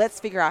about let's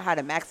figure out how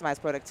to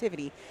maximize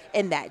productivity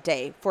in that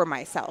day for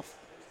myself.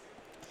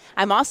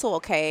 I'm also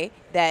okay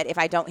that if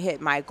I don't hit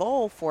my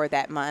goal for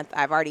that month,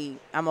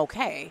 I'm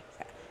okay.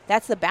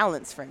 That's the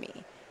balance for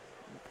me.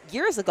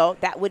 Years ago,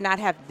 that would not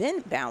have been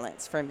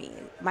balance for me.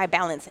 My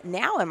balance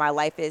now in my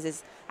life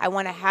is I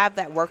want to have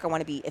that work. I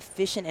want to be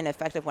efficient and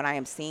effective when I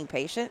am seeing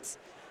patients,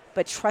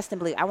 but trust and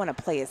believe, I want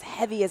to play as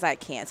heavy as I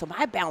can. So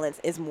my balance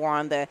is more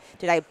on did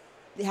I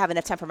have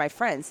enough time for my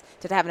friends?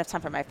 Did I have enough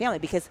time for my family?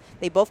 Because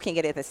they both can't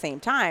get it at the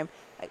same time.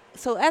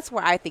 So that's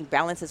where I think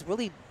balance is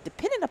really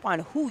dependent upon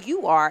who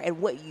you are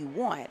and what you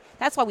want.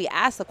 That's why we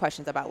ask the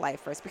questions about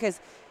life first, because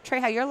Trey,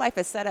 how your life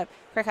is set up,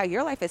 Craig, how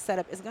your life is set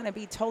up is going to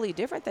be totally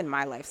different than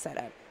my life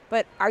setup.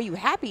 But are you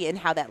happy in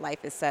how that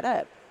life is set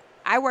up?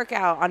 I work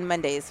out on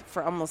Mondays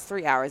for almost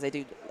 3 hours.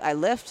 I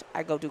lift,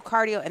 I go do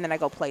cardio, and then I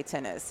go play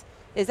tennis.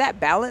 Is that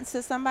balance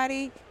to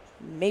somebody?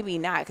 Maybe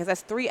not, because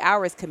that's 3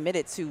 hours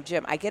committed to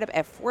gym. I get up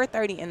at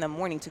 4:30 in the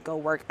morning to go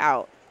work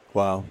out.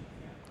 Wow.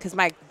 Because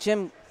my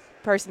gym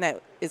person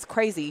that is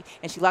crazy,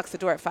 and she locks the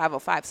door at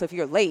 5:05. So if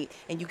you're late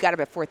and you got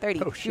up at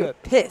 4:30, you're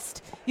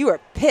pissed. You are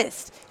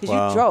pissed because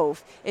you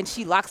drove, and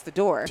she locks the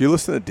door. Do you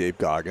listen to Dave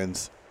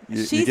Goggins?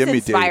 She's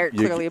inspired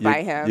clearly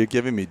by him. You're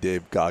giving me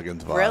Dave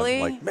Goggins vibe.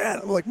 Really? Like, man,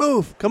 I'm like,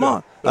 move, come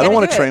on. I don't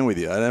want to train with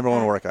you. I never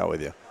want to work out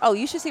with you. Oh,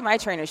 you should see my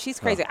trainer. She's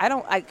crazy.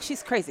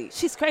 She's crazy.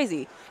 She's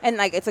crazy. And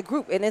like it's a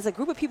group, and it's a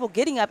group of people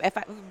getting up.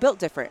 Built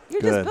different.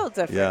 You're just built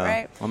different,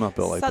 right? I'm not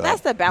built like that. So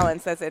that's the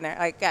balance that's in there.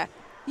 Like, but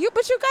you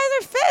guys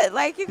are fit.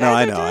 Like you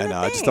guys are doing I know. Thing.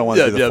 I just don't want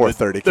to do the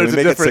 4:30. Can we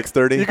make it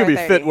 6:30? You can be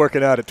fit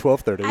working out at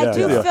 12:30.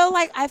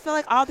 I feel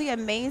like all the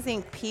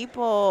amazing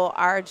people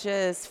are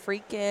just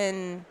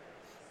freaking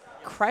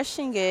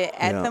crushing it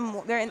at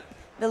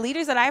the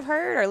leaders that I've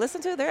heard or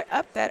listened to, they're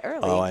up that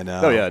early. Oh, I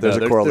know. Oh, yeah. There's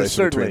a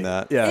correlation between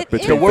that. Yeah.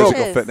 Between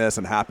physical fitness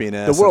and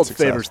happiness. The world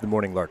favors the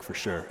morning lark for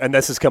sure. And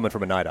this is coming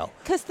from a night owl.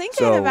 Because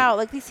thinking about,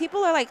 like, these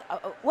people are like,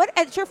 what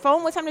at your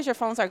phone? What time does your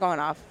phone start going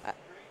off?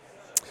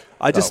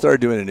 I just started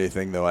doing a new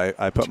thing, though.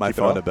 I put my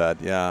phone to bed.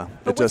 Yeah.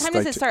 But what time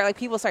does it start? Like,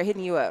 people start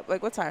hitting you up.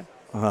 Like, what time?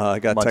 I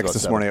got a text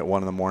this morning at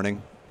 1 in the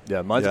morning.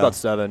 Yeah, mine's about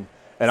 7.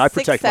 And I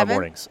protect my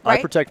mornings. Right?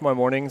 I protect my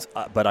mornings,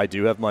 but I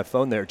do have my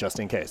phone there just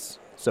in case.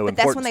 So but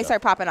that's when they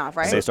start popping off,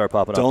 right? They start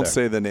popping off. Don't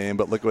say the name,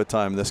 but look what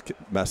time this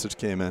message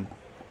came in.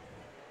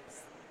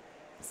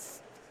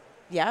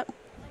 Yep.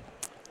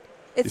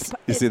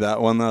 You see that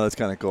one, though? That's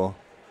kind of cool.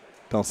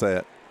 Don't say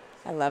it.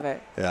 I love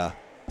it. Yeah.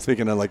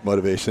 Speaking of, like,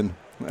 motivation,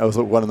 I was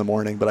at 1 in the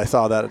morning, but I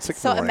saw that at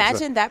 6 in the morning. So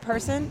imagine that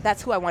person.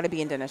 That's who I want to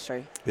be in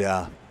dentistry.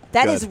 Yeah.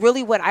 That is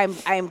really what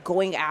I'm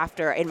going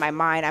after in my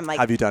mind. I'm like.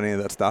 Have you done any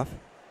of that stuff?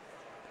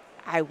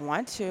 I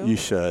want to. You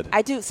should.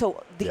 I do.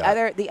 So the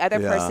other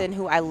person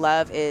who I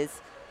love is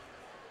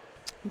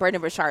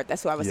Brendan Burchard.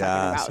 That's who I was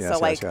talking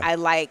about. I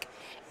like,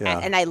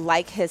 and I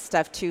like his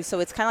stuff too. So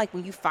it's kind of like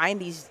when you find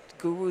these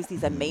gurus,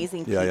 these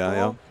amazing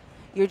people,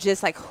 you're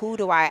just like, who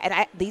do I?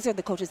 And these are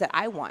the coaches that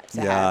I want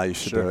to have. You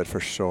should do it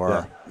for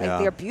sure. Like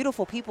they're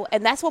beautiful people,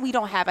 and that's what we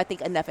don't have, I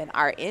think, enough in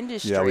our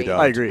industry. Yeah, we don't.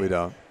 I agree. We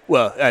don't.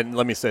 Well, and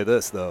let me say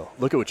this though.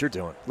 Look at what you're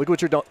doing. Look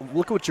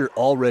at what you're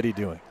already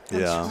doing.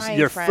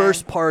 Your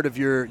first part of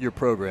your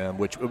program,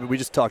 which we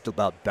just talked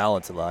about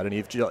balance a lot, and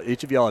each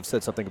of y'all have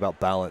said something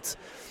about balance.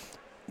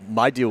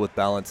 My deal with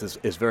balance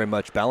is very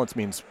much balance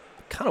means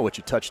kind of what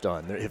you touched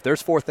on. If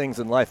there's 4 things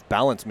in life,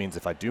 balance means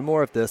if I do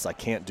more of this, I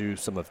can't do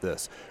some of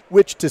this,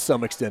 which to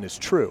some extent is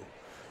true.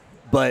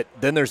 But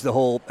then there's the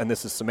whole, and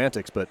this is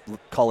semantics, but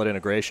call it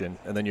integration,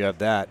 and then you have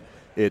that.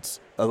 It's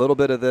a little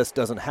bit of this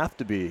doesn't have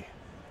to be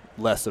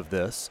less of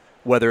this,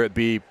 whether it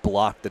be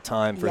block the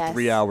time for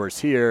 3 hours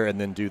here and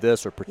then do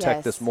this or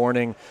protect this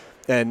morning.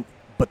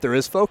 But there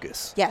is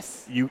focus.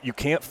 Yes. You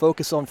can't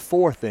focus on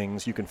 4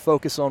 things. You can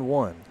focus on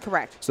 1.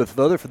 Correct. So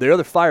the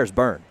other fires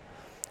burn,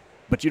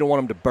 but you don't want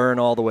them to burn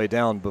all the way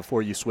down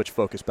before you switch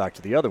focus back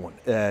to the other one.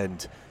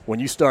 And when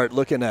you start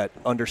looking at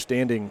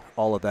understanding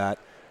all of that,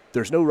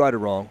 there's no right or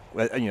wrong.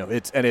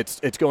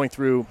 It's going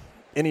through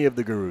any of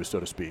the gurus, so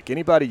to speak.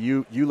 Anybody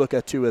you look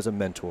at too as a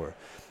mentor.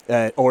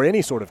 Or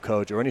any sort of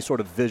coach or any sort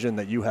of vision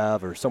that you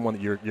have or someone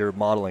that you're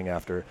modeling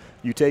after.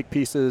 You take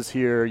pieces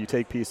here, you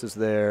take pieces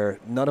there.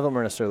 None of them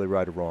are necessarily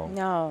right or wrong.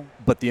 No.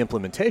 But the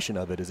implementation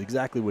of it is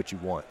exactly what you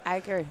want. I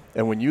agree.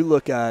 And when you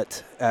look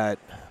at kind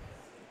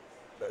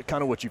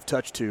of what you've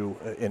touched to,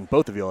 and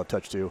both of you all have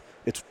touched to,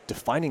 it's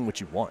defining what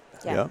you want.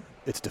 Yeah.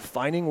 It's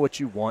defining what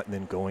you want and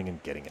then going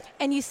and getting it.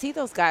 And you see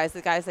those guys,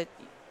 the guys that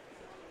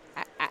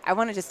I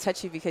want to just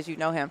touch you because you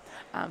know him.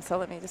 So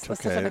let me just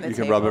touch him in the You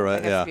table. can rub it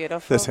right. That's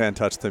beautiful. This hand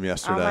touched him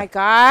yesterday. Oh my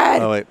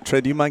God. Oh wait,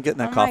 Trey, do you mind getting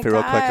that coffee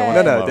real quick?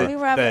 Let me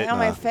rub it on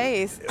my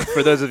face.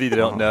 For those of you that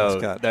don't know,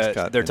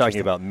 they're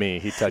talking about me.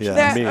 He touched me.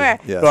 Yes.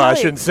 Well, I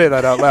shouldn't say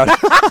that out loud.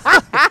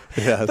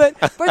 Yes.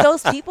 But for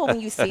those people, when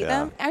you see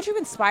them, aren't you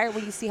inspired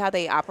when you see how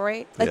they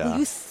operate? Like when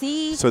you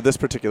see. So this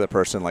particular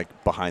person,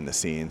 like behind the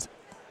scenes,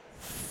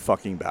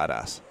 fucking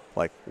badass.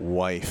 Like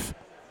wife,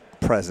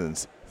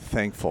 presence,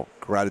 thankful,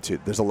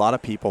 gratitude. There's a lot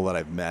of people that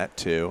I've met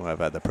too. I've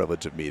had the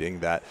privilege of meeting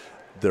that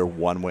they're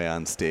one way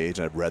on stage,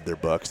 and I've read their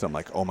books. And I'm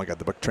like, oh my God,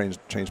 the book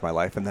changed my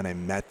life. And then I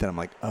met them. I'm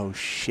like, oh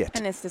shit.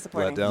 And it's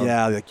disappointing.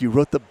 Yeah, like you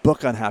wrote the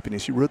book on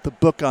happiness. You wrote the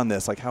book on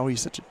this. Like, how are you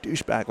such a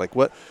douchebag? Like,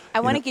 what? I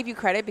want to give you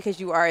credit because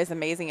you are as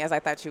amazing as I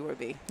thought you would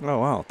be. Oh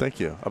wow, thank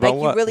you. About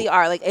what? You really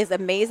are. Like as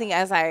amazing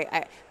as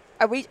I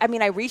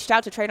reached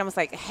out to Trey and I was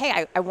like,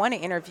 hey, I want to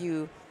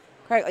interview.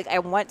 Like I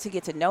want to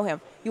get to know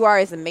him. You are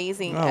as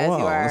amazing as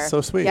you are. That's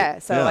so sweet. Yeah.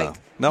 So like.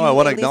 No, I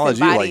want to acknowledge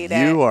you. Like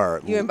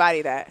you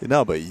embody that.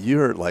 No, but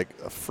you're like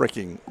a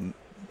freaking.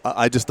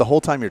 The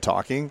whole time you're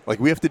talking, like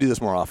we have to do this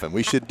more often.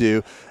 We should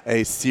do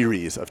a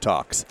series of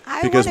talks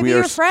because we are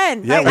your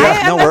friend. Yeah,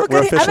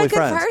 we're officially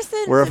friends.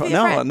 Person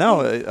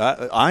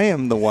I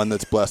am the one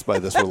that's blessed by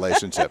this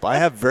relationship. I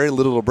have very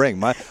little to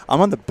bring. I'm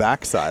on the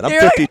backside. I'm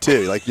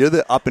 52. Like you're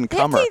the up and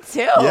comer. 52.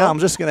 Yeah, I'm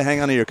just gonna hang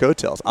on to your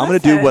coattails. I'm gonna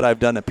do what I've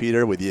done to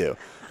Peter with you.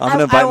 I'm going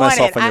to invite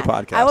myself on your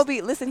podcast. I will be.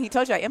 Listen, he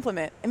told you I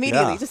implement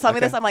immediately. Just tell me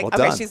this. I'm like,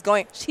 okay,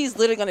 she's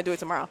literally going to do it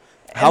tomorrow.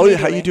 How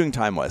are you doing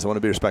time wise? I want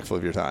to be respectful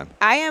of your time.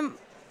 I am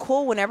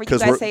cool whenever you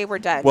guys say we're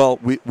done. Well,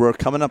 we're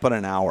coming up on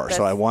an hour,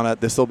 so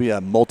this will be a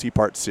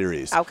multi-part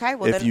series. Okay,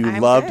 well, if you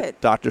loved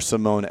Dr.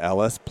 Simone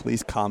Ellis,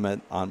 please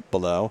comment on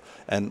below.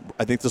 And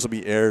I think this will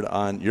be aired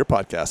on your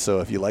podcast. So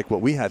if you like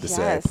what we had to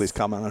say, please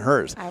comment on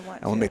hers.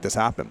 And we'll make this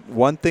happen.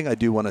 One thing I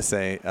do want to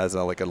say as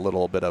a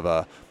little bit of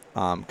a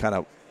kind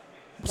of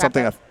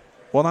something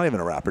not even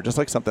a rapper, just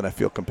like something I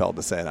feel compelled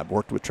to say, and I've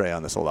worked with Trey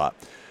on this a lot.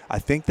 I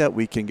think that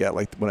we can get,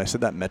 like when I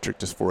said that metric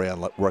dysphoria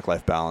on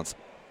work-life balance,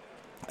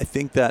 I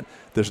think that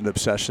there's an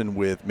obsession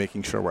with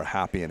making sure we're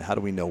happy, and how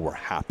do we know we're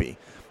happy?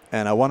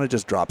 And I want to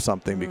just drop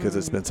something because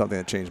it's been something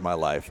that changed my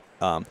life.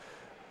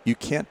 You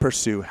can't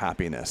pursue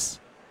happiness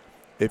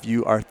if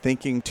you are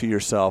thinking to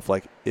yourself,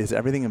 like, is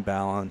everything in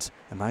balance?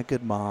 Am I a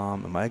good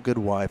mom? Am I a good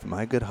wife? Am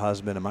I a good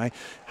husband?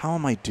 How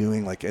am I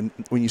doing? Like, and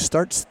when you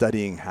start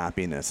studying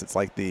happiness, it's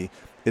like it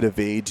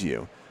evades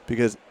you,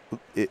 because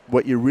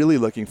what you're really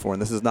looking for,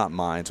 and this is not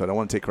mine, so I don't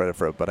want to take credit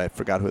for it, but I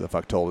forgot who the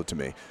fuck told it to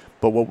me.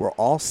 But what we're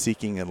all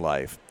seeking in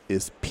life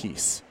is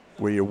peace,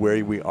 where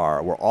we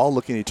are. We're all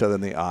looking at each other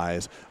in the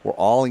eyes. We're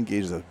all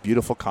engaged in a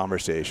beautiful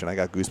conversation. I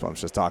got goosebumps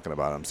just talking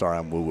about it. I'm sorry,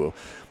 I'm woo-woo.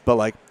 But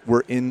like,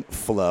 we're in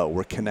flow.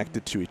 We're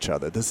connected to each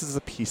other. This is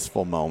a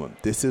peaceful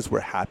moment. This is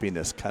where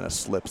happiness kind of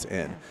slips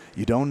in.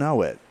 You don't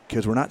know it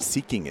because we're not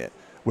seeking it.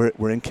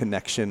 We're in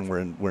connection.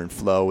 We're in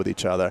flow with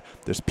each other.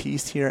 There's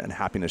peace here, and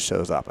happiness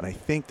shows up. And I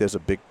think there's a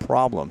big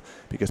problem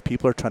because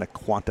people are trying to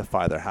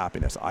quantify their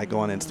happiness. I go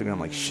on Instagram, I'm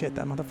like, shit,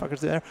 that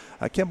motherfucker's there.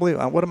 I can't believe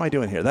it. What am I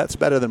doing here? That's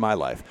better than my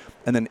life.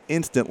 And then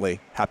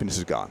instantly, happiness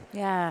is gone.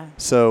 Yeah.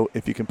 So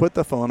if you can put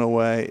the phone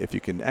away, if you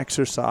can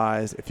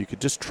exercise, if you could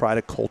just try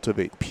to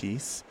cultivate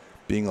peace,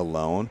 being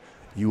alone,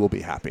 you will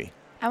be happy.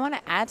 I want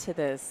to add to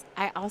this.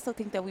 I also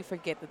think that we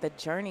forget that the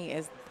journey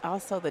is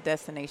also the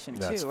destination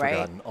That's too, right?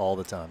 That's forgotten all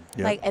the time.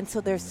 Yep. And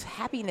so there's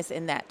happiness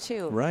in that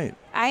too. Right.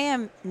 I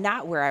am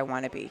not where I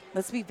want to be.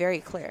 Let's be very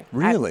clear.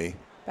 Really?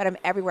 But I'm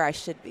everywhere I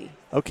should be.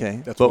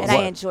 Okay.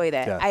 I enjoy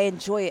that. Yeah. I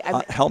enjoy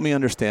it. Help me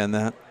understand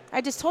that.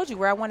 I just told you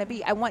where I want to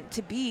be. I want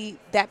to be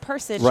that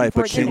person. Right,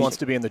 but she wants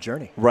to be in the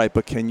journey. Right,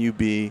 but can you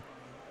be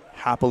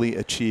happily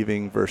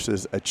achieving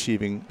versus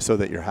achieving so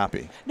that you're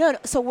happy? No.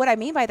 So what I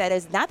mean by that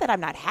is not that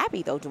I'm not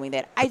happy though doing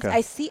that. I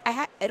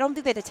don't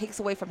think that it takes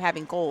away from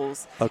having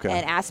goals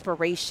and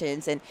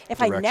aspirations. And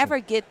if I never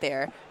get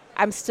there,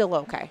 I'm still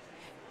okay.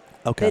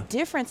 Okay. The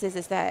difference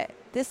is that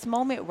this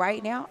moment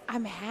right now,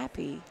 I'm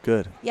happy.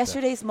 Good.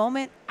 Yesterday's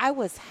moment, I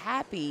was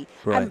happy.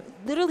 Right. I'm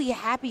literally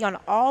happy on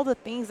all the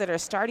things that are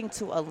starting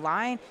to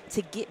align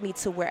to get me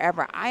to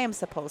wherever I am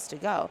supposed to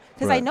go.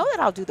 Because I know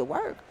that I'll do the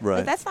work. Right.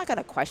 Like, that's not going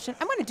to question.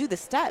 I'm going to do the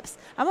steps.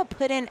 I'm going to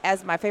put in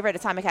as my favorite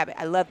Atomic Habit.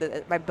 I love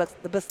my book.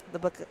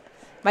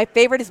 My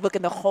favoriteest book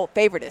in the whole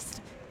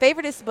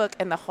favoriteest book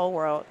in the whole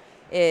world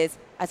is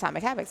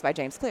Atomic Habits by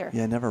James Clear.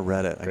 Yeah, I never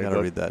read it. I got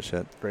to read that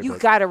shit. You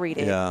got to read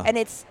it. Yeah. And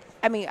it's,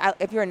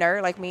 if you're a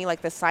nerd like me,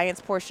 like the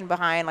science portion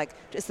behind, like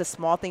just the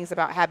small things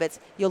about habits,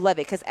 you'll love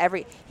it. Because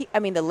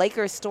the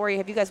Lakers story.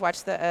 Have you guys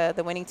watched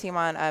the winning team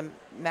on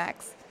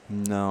Max?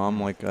 No, I'm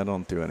like, I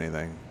don't do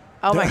anything.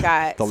 Oh my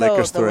God! The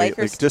Lakers story.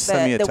 Lakers, just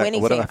send me a text. The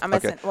winning team. Now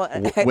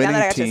that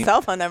I got your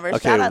cell phone number,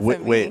 shout out to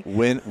me.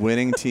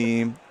 Winning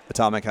team,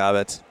 Atomic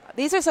Habits.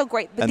 These are so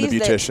great. But and the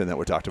beautician that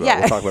we're talking about. Yeah.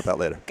 We'll talk about that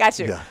later. Got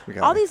you. Yeah,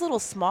 all these little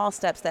small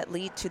steps that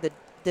lead to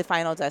the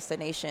final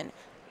destination.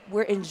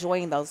 We're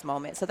enjoying those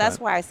moments. So that's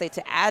why I say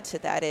to add to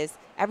that is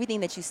everything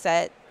that you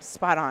said,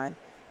 spot on.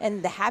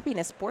 And the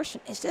happiness portion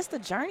is just the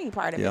journey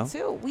part of it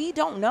too. We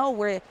don't know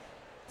where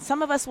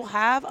some of us will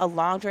have a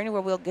long journey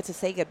where we'll get to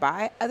say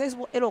goodbye. Others,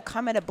 it'll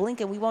come in a blink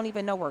and we won't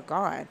even know we're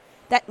gone.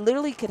 That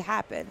literally could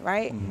happen,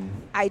 right?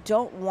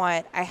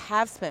 Mm-hmm. I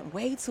have spent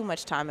way too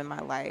much time in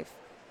my life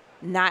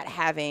not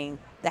having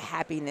the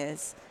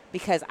happiness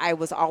because I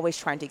was always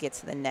trying to get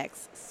to the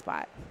next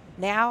spot.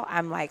 Now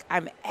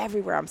I'm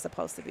everywhere I'm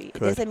supposed to be. Good. It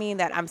doesn't mean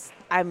that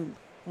I'm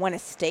want to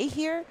stay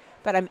here,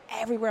 but I'm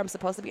everywhere I'm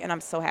supposed to be, and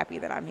I'm so happy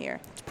that I'm here.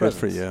 It's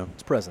presence. Good for you.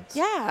 It's presence.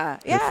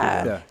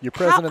 Yeah. You're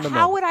present in the moment.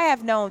 How would I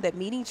have known that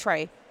meeting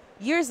Trey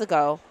years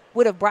ago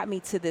would have brought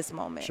me to this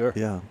moment? Sure.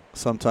 Yeah.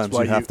 Sometimes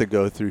you have to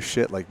go through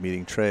shit like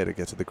meeting Trey to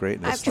get to the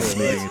greatness of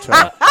meeting each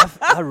other.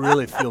 I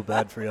really feel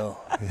bad for y'all.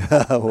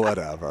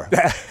 Whatever.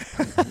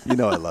 You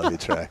know I love you,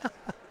 Trey.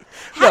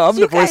 No, I'm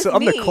the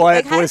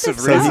quiet voice of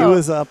reason. So he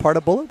was part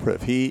of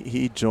Bulletproof.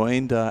 He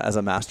joined as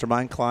a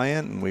mastermind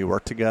client, and we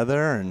worked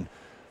together. And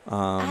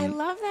I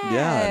love that.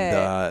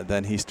 Yeah, and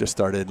then he just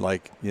started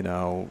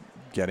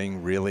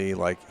getting really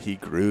he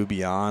grew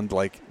beyond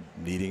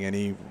needing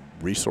any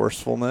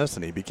resourcefulness,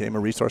 and he became a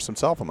resource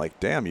himself. I'm like,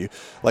 damn, you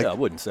I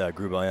wouldn't say I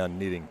grew beyond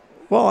needing.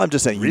 Well, I'm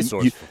just saying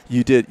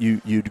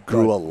you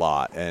grew a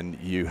lot, and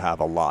you have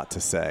a lot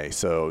to say.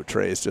 So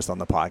Trey is just on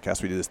the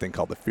podcast. We do this thing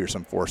called the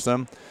Fearsome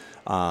Foursome.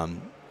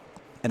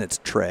 And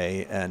it's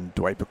Trey and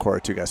Dwight Pecora,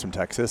 two guys from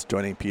Texas,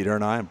 joining Peter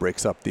and I, and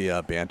breaks up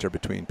the banter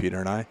between Peter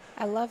and I.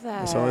 I love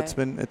that. So it's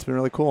been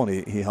really cool,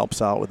 and he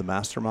helps out with the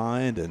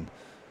mastermind, and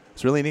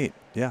it's really neat.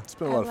 Yeah, it's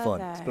been a lot of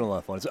fun. It's been a lot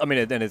of fun.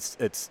 And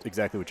it's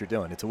exactly what you're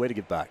doing. It's a way to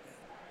give back.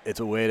 it's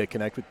a way to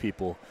connect with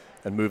people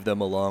and move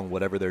them along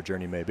whatever their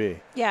journey may be.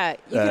 Yeah,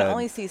 you can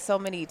only see so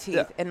many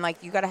teeth, and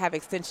like you got to have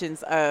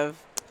extensions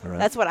of. Right.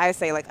 That's what I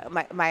say. Like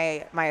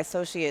my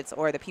associates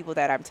or the people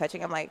that I'm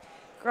touching, I'm like,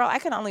 girl, I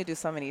can only do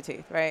so many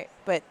teeth, right?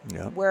 But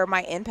where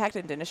my impact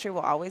in dentistry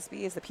will always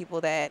be is the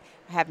people that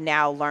have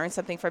now learned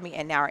something from me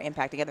and now are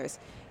impacting others.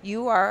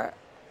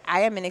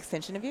 I am an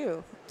extension of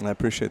you. I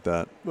appreciate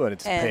that. Well,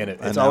 it's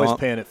always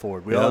paying it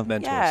forward. We all have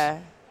mentors. Yeah.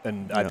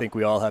 And I think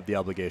we all have the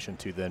obligation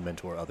to then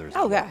mentor others.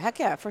 Oh, yeah. Heck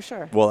yeah, for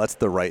sure. Well, that's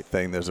the right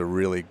thing. There's a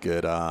really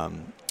good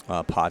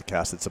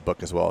podcast. It's a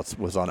book as well. It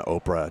was on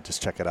Oprah.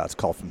 Just check it out. It's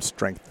called From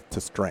Strength to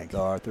Strength.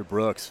 Arthur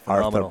Brooks.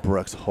 Phenomenal. Arthur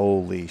Brooks.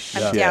 Holy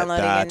shit. I'm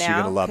downloading it now,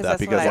 you're going to love that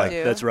because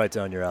that's right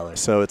down your alley.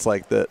 So it's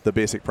like the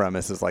basic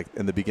premise is like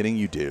in the beginning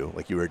you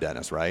were a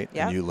dentist, right?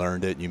 Yeah. And you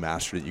learned it, you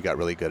mastered it, you got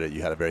really good at it,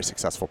 you had a very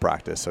successful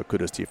practice. So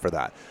kudos to you for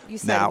that. You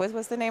said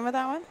what's the name of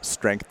that one?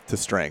 Strength to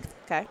Strength.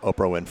 Okay.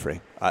 Oprah Winfrey.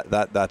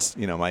 That's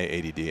my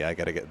ADD. I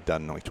got to get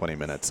done in like 20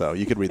 minutes. So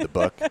you could read the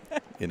book,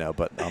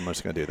 but I'm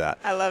just going to do that.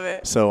 I love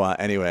it. So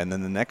anyway, and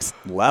then the next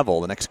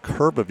level, the next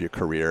curve of your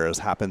career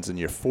happens in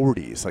your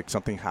 40s. Like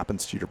something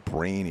happens to your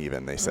brain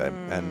even, they say.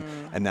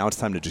 And now it's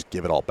time to just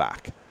give it all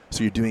back.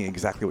 So you're doing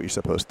exactly what you're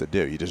supposed to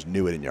do. You just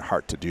knew it in your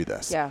heart to do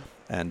this. Yeah.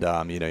 And,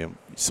 you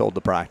sold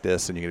the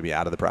practice and you're going to be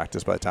out of the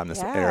practice by the time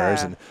this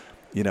airs. And,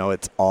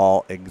 it's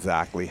all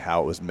exactly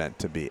how it was meant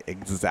to be.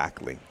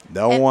 Exactly.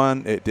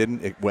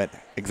 It went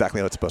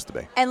exactly how it's supposed to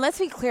be. And let's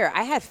be clear.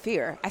 I had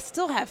fear. I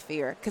still have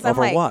fear.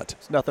 Over what?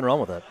 There's nothing wrong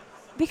with that.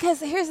 Because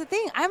here's the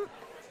thing.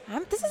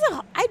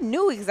 I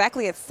knew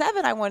exactly at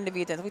 7 I wanted to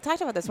be a dentist. We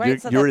talked about this,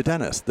 right? You're a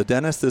dentist. The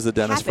dentist is a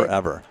dentist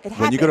forever.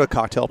 When you go to a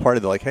cocktail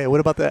party, they're like, hey, what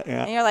about that?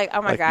 And you're like,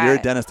 oh my God. You're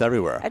a dentist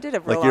everywhere. I did a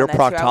reel you're a on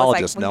that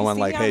proctologist. Too. No one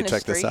hey,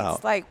 check this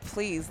out. Like,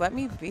 please, let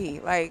me be.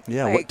 What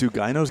do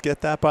gynos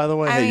get that, by the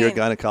way? Hey, you're a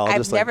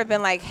gynecologist. I've never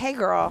been like, hey,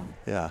 girl.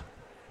 Yeah.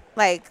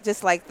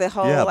 Just like the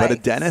whole but a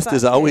dentist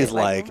is always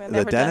like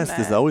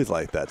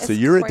that. So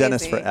you're a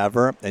dentist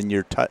forever, and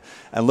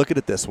and look at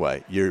it this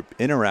way: your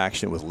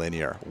interaction was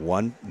linear,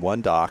 one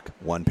doc,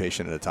 one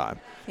patient at a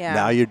time. Yeah.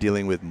 Now you're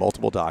dealing with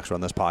multiple docs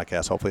on this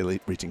podcast, hopefully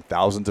reaching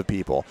thousands of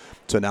people.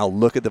 So now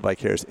look at the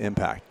vicarious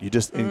impact. You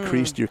just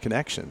increased your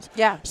connections.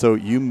 Yeah. So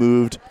you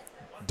moved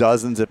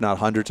dozens, if not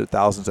hundreds of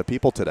thousands of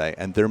people today,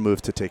 and they're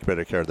moved to take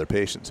better care of their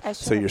patients.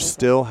 So you're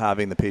still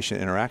having the patient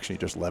interaction.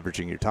 You're just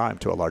leveraging your time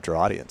to a larger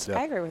audience.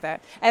 I agree with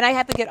that. And I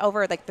have to get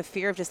over the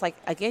fear of just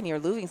again, you're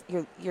losing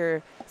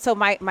so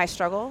my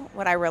struggle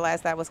when I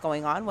realized that was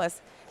going on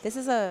was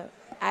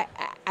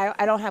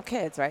I don't have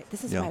kids, right?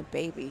 This is my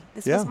baby.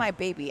 This was my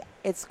baby.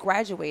 It's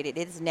graduated.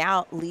 It is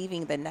now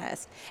leaving the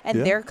nest.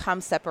 And there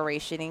comes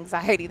separation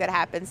anxiety that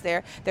happens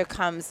there. There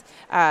comes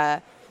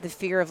the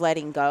fear of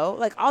letting go,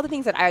 like all the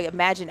things that I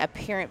imagine a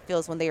parent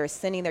feels when they are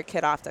sending their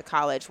kid off to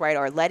college, right?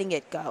 Or letting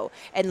it go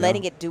and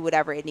letting it do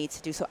whatever it needs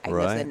to do so I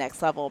go to the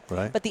next level.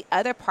 Right. But the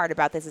other part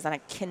about this is, and I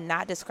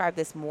cannot describe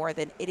this more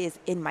than it is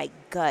in my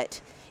gut.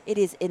 It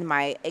is in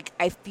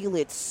I feel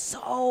it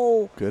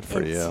so good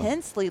for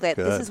intensely that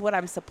this is what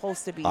I'm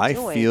supposed to be doing.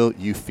 I feel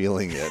you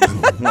feeling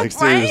it.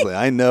 Seriously,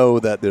 I know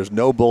that there's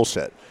no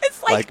bullshit.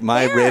 It's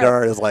my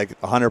radar is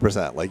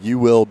 100%. You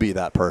will be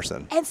that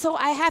person. And so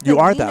I have to You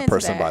are that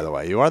person, by the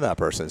way. You are that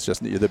person. It's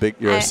just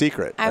you're a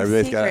secret.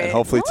 Everybody's got it. And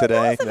hopefully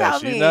today. She's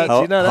not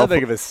that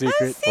big of a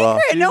secret.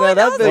 No one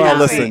knows about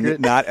me.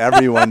 Listen, not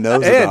everyone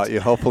knows about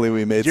you. Hopefully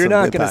we made some impact.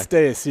 You're not going to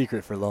stay a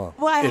secret for long.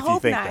 Well, I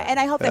hope not. And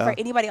I hope that for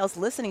anybody else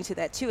listening to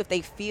that too, if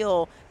they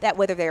feel that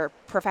whether they're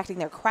perfecting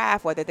their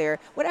craft, whether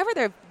whatever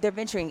they're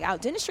venturing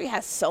out, dentistry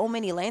has so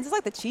many lanes. It's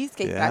like the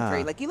Cheesecake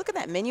Factory. You look at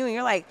that menu and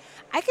you're like,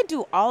 I could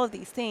do all of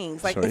these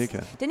things.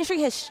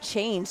 Dentistry has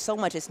changed so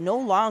much. It's no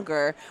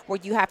longer where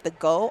you have to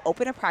go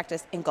open a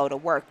practice and go to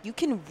work. You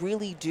can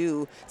really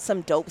do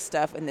some dope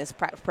stuff in this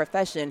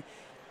profession.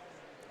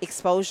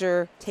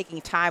 Exposure,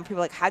 taking time. People are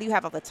like, how do you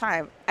have all the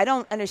time? I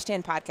don't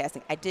understand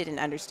podcasting. I didn't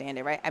understand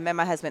it, right? I met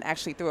my husband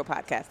actually through a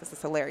podcast. This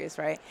is hilarious,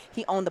 right?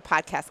 He owned the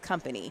podcast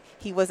company.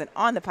 He wasn't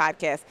on the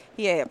podcast.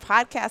 He had a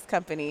podcast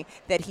company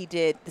that he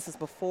did. This is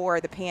before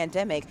the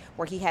pandemic,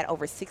 where he had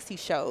over 60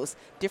 shows,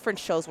 different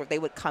shows where they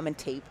would come and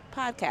tape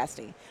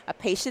podcasting. A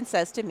patient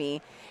says to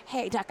me,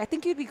 hey, doc, I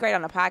think you'd be great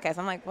on a podcast.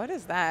 I'm like, what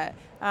is that?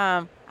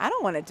 I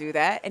don't want to do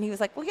that. And he was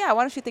like, well, yeah,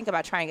 why don't you think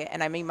about trying it?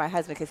 And I meet my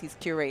husband because he's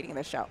curating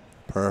the show.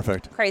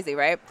 Perfect. Crazy,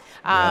 right?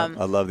 I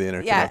love the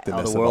interconnectedness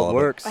how the world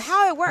works.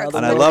 How it works.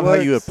 And I love how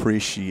you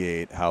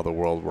appreciate how the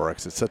world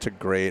works. It's such a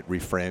great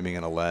reframing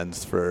and a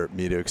lens for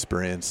me to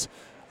experience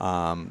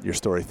your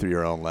story through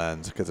your own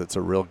lens, because it's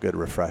a real good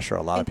refresher.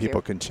 A lot of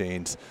people can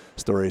change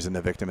stories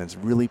into victim. It's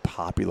really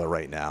popular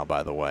right now,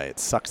 by the way. It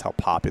sucks how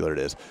popular it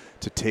is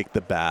to take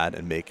the bad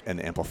and make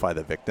and amplify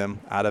the victim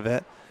out of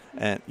it.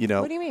 And,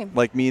 what do you mean?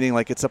 Meaning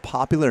it's a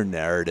popular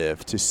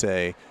narrative to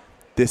say,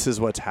 this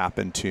is what's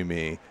happened to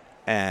me,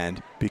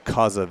 and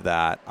because of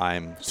that,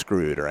 I'm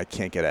screwed or I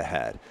can't get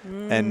ahead.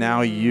 And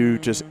now you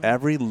just,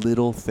 every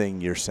little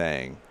thing you're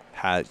saying,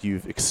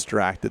 you've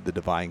extracted the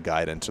divine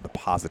guidance or the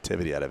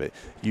positivity out of it.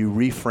 You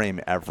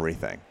reframe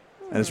everything.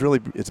 and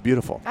it's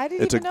beautiful. I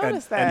didn't even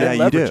notice that. And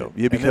you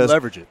do. Because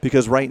leverage it.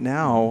 Because right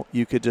now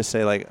you could just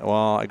say like,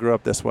 well, I grew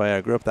up this way,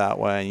 I grew up that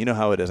way, and you know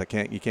how it is. You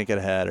can't get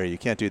ahead, or you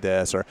can't do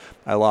this, or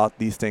I lost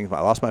these things. I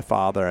lost my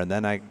father, and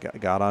then I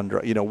got on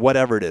drugs.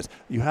 Whatever it is.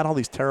 You had all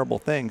these terrible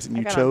things, and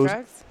you chose. On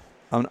drugs?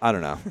 I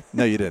don't know.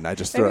 No, you didn't. I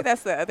just Maybe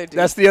that's the other D.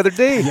 That's the other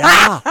D.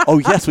 Yeah. Oh,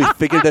 yes, we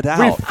figured it out.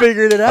 We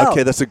figured it out.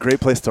 Okay, that's a great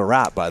place to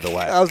wrap, by the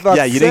way. I was about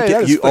to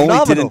say, you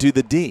only didn't do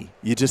the D.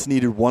 You just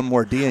needed one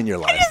more D in your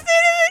life. I just needed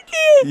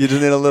a D. You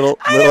just need a little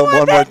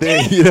one more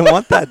D. You didn't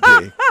want that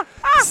D.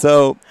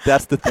 So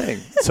that's the thing.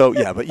 So,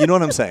 yeah, but you know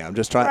what I'm saying. I'm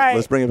just trying. Right.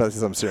 Let's bring it back to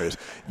something serious.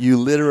 You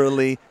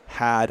literally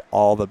had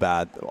all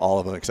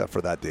of them except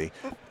for that D.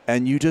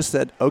 And you just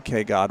said,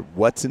 okay, God,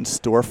 what's in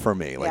store for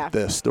me? Like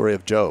the story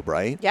of Job,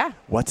 right? Yeah.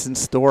 What's in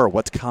store?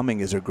 What's coming?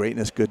 Is there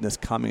greatness, goodness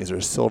coming? Is there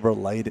a silver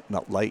light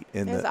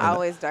in There's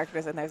always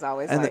darkness and there's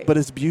always light. But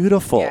it's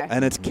beautiful. Yeah.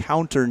 And it's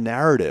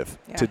counter-narrative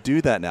to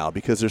do that now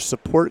because there's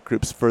support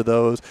groups for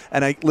those.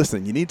 And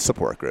listen, you need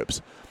support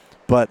groups.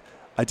 But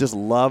I just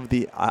love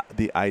the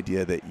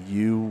idea that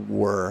you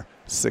were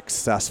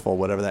successful,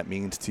 whatever that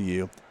means to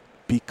you,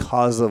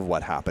 because of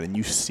what happened, and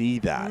you see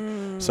that.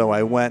 So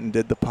I went and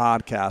did the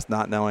podcast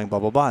not knowing blah,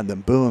 blah, blah, and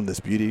then boom,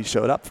 this beauty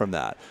showed up from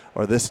that.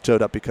 Or this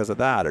showed up because of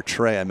that. Or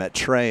Trey, I met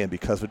Trey, and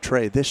because of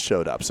Trey, this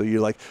showed up. So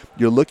you're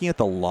looking at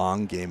the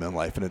long game in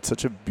life, and it's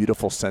such a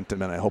beautiful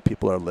sentiment. I hope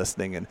people are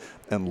listening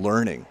and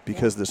learning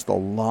because there's the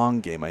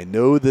long game. I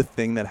know the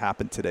thing that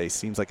happened today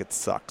seems like it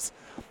sucks,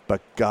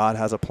 but God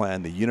has a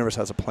plan. The universe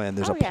has a plan.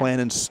 There's a plan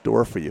in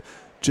store for you.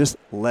 Just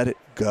let it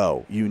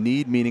go. You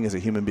need meaning as a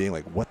human being.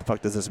 Like, what the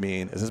fuck does this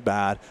mean? Is this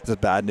bad? Is this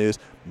bad news?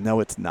 No,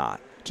 it's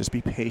not. Just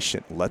be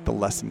patient. Let the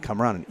lesson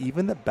come around. And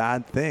even the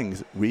bad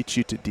things reach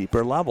you to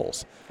deeper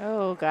levels.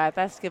 Oh, God,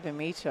 that's giving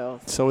me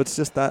chills. So it's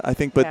just that, I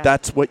think, but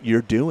that's what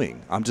you're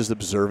doing. I'm just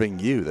observing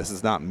you. This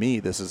is not me.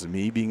 This is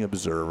me being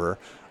observer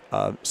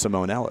of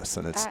Simone Ellis.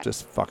 And it's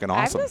just fucking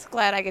awesome. I'm just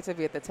glad I get to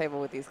be at the table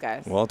with these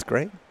guys. Well, it's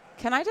great.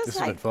 Can I just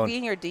be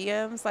in your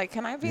DMs? Like,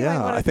 can I be like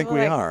one of I think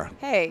we are.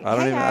 Hey,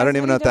 I don't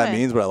even know what that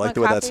means, but I like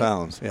the way that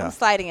sounds. Yeah. I'm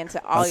sliding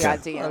into all y'all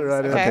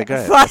DMs. Okay,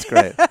 great. That's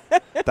great.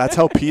 That's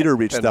how Peter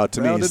reached out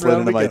to me. He slid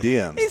into my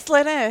DMs. He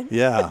slid in.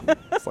 Yeah.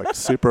 It's like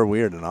super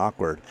weird and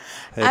awkward.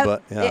 Hey,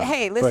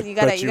 hey, listen, you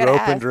gotta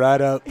opened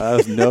right up.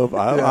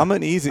 I'm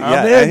an easy.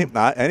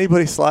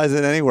 Anybody slides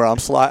in anywhere.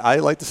 I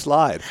like to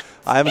slide.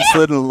 I haven't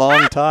slid in a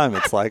long time.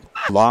 It's like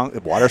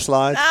water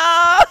slide.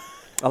 No.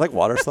 I like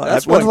water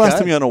slides. When's the last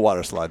time you on a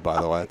water slide,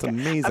 by the way? It's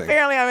amazing.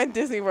 Apparently, I'm in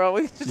Disney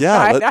World.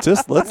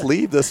 Let's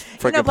leave this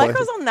freaking place. Black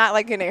girls will not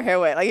like getting their hair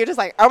wet. Like, you're just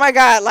like, oh my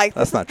God, like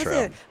that's not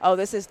true.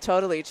 This is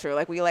totally true.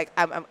 Like if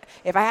I'm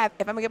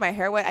gonna get my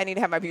hair wet, I need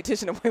to have my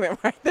beautician appointment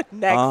right the next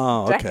day.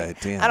 Oh, okay,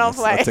 damn. I don't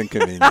play. That's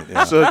inconvenient.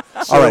 Yeah.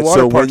 All right.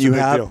 So when you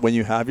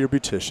have your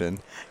beautician,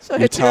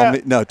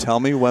 tell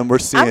me when we're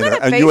seeing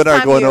her, and you and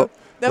I are going to.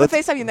 Let me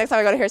FaceTime you next time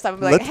I go to hair salon and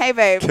be like, hey,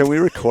 babe. Can we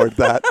record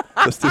that?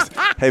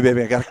 Hey,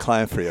 baby, I got a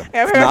client for you.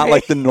 It's not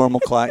like the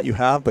normal client you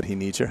have, but he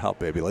needs your help,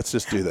 baby. Let's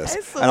just do this.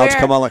 And I'll just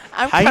come on like,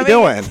 how you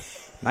doing?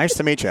 Nice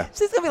to meet you.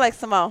 She's going to be like,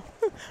 Simone,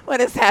 what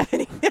is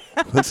happening?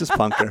 Let's just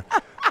punk her.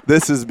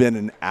 This has been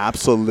an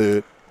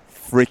absolute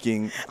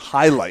freaking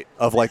highlight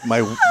of like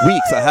my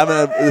weeks.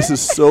 This is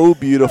so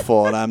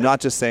beautiful, and I'm not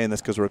just saying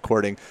this because we're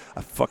recording.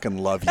 I fucking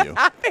love you.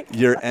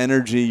 Your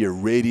energy, your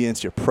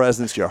radiance, your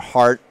presence, your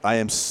heart. I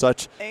am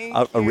such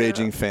a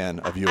raging fan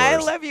of yours. I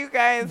love you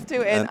guys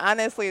too, and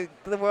honestly,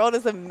 the world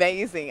is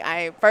amazing.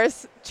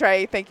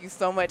 Trey, thank you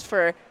so much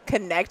for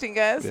connecting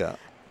us. Yeah.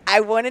 I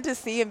wanted to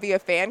see and be a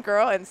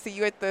fangirl and see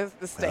you at the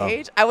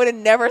stage. I would have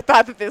never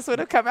thought that this would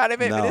have come out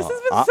of it, but this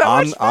has been so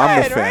much fun.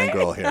 I'm the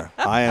fangirl here.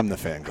 I am the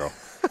fangirl.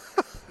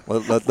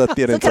 Let the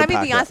so can I be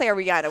Beyonce or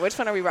Rihanna? Which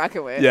one are we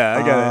rocking with? Yeah,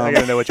 I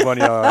gotta know which one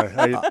y'all are.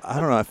 I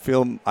don't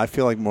know. I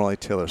feel like more like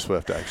Taylor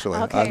Swift actually.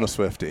 Okay. I'm a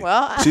Swiftie.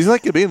 Well, she's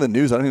like being in the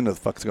news. I don't even know what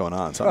the fuck's going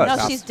on.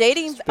 She's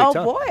dating. Oh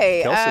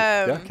boy,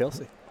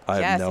 Kelsey.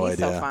 I have no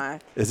idea. He's so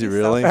fine. Is he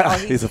really?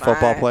 He's a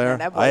football player?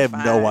 I have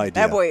no idea.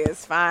 That boy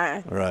is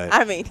fine. Right.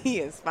 I mean, he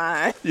is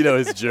fine. You know,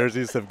 his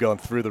jerseys have gone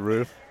through the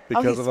roof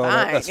because of all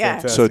that. That's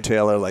fantastic. So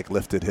Taylor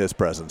lifted his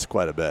presence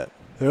quite a bit.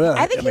 Yeah,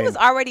 I think he was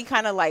already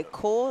kind of like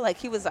cool. Like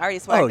he was already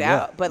swagged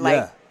out.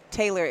 But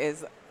Taylor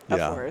is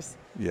a force.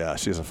 Yeah,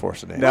 she's a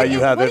force of nature. Now you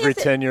have every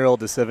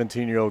 10-year-old to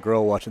 17-year-old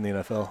girl watching the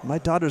NFL. My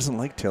daughter doesn't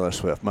like Taylor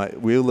Swift.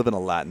 We live in a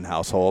Latin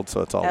household, so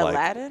it's all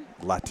Aladdin?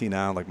 like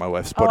Latina. Like my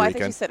wife's Puerto Rican. I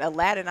thought you said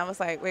Aladdin. I was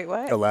like, wait,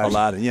 what?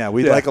 Aladdin. Yeah,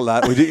 we like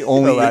Aladdin. We do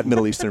only eat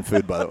Middle Eastern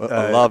food, by the way.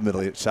 I love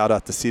Middle East. Shout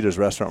out to Cedar's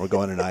Restaurant. We're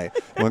going tonight.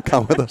 You want to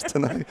come with us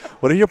tonight?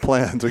 What are your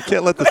plans? We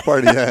can't let this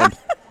party end.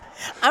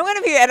 I'm going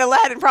to be at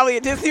Aladdin, probably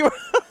at Disney World.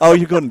 Oh,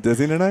 you're going to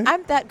Disney tonight?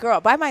 I'm that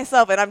girl by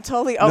myself, and I'm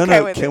totally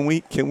okay with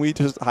it. Can we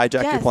just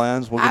hijack your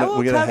plans? I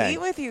will come eat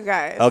with you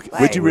guys. Okay.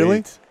 Would you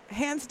really?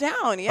 Hands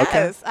down, yes.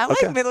 Okay. I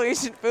like Middle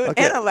Eastern food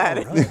and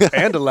Aladdin. Right.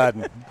 And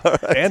Aladdin.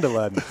 And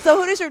Aladdin.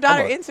 So who does your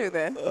daughter into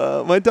then?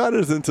 My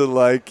daughter's into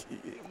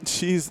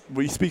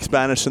we speak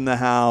Spanish in the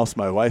house.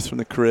 My wife's from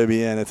the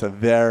Caribbean. It's a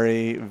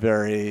very,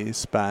 very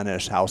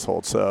Spanish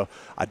household. So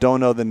I don't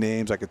know the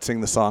names. I could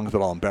sing the songs,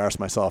 but I'll embarrass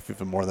myself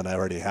even more than I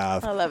already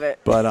have. I love it.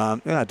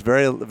 But it's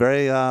very,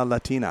 very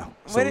Latina.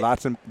 So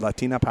lots of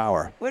Latina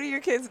power. What are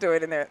your kids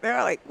doing in there? They're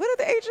all like, what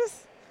are the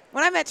ages?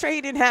 When I met Trey,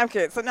 he didn't have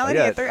kids. So now that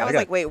he had 3, I was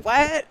like, wait,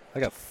 what? I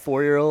got a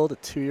 4-year-old, a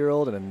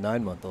 2-year-old, and a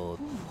 9-month-old.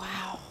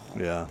 Wow.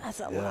 Yeah.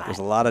 That's a lot. There's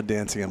a lot of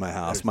dancing in my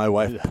house. My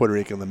wife, Puerto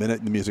Rican, the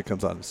minute the music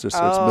comes on, it's just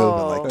starts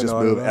moving. Like, just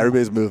moving.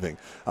 Everybody's moving.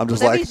 I'm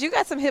just that means you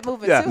got some hip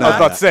movement too. No, I was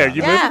about to say,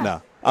 you moving?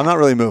 No. I'm not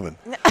really moving.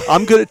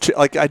 I'm good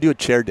at I do a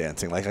chair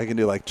dancing. Like I can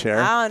do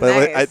chair. Oh,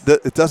 but nice.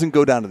 it doesn't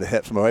go down to the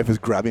hips. My wife is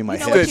grabbing my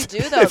hips. You know what you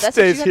do though? That's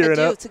what you have to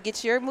do to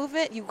get your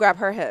movement. You grab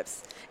her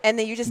hips. And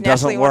then you just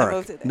naturally want to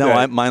move to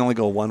No, mine only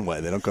go one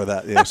way. They don't go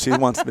that. She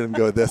wants me to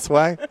go this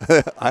way.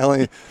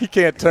 You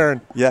can't turn.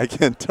 Yeah, I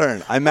can't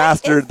turn. I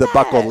mastered the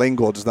buckle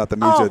lingual, just not the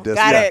musio disc.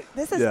 Got it.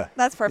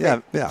 That's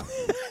perfect. Yeah.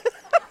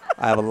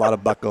 I have a lot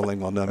of buckle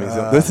lingual.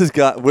 This has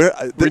got we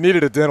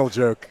needed a dental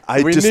joke.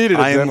 I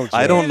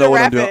don't know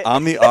what I'm doing.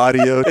 I'm the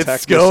audio technician.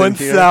 It's going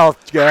here.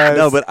 south, guys.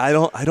 No, but I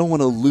don't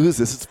want to lose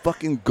this. It's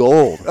fucking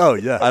gold. Oh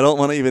yeah. I don't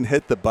want to even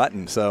hit the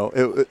button.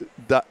 So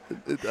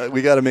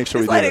we got to make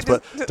sure we do this.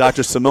 But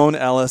Dr. Simone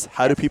Ellis,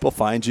 how do people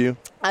find you?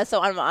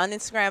 So I'm on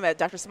Instagram at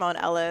Dr. Simone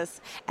Ellis,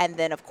 and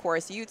then of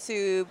course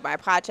YouTube. My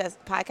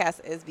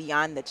podcast is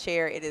Beyond the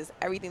Chair. It is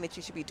everything that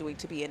you should be doing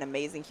to be an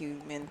amazing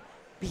human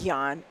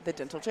beyond the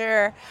dental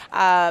chair.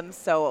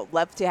 So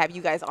love to have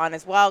you guys on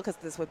as well, because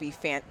this would be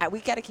we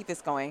got to keep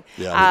this going.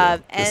 Yeah,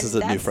 this is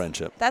a new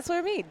friendship. That's what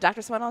I mean.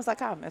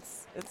 DrSimoneEllis.com.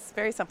 It's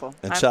very simple.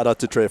 And shout out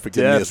to Trey for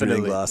giving me his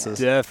reading glasses.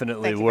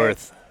 Definitely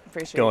worth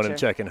going and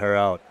checking her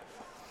out.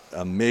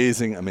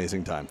 Amazing,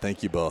 amazing time.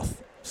 Thank you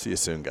both. See you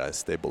soon, guys.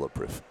 Stay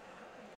bulletproof.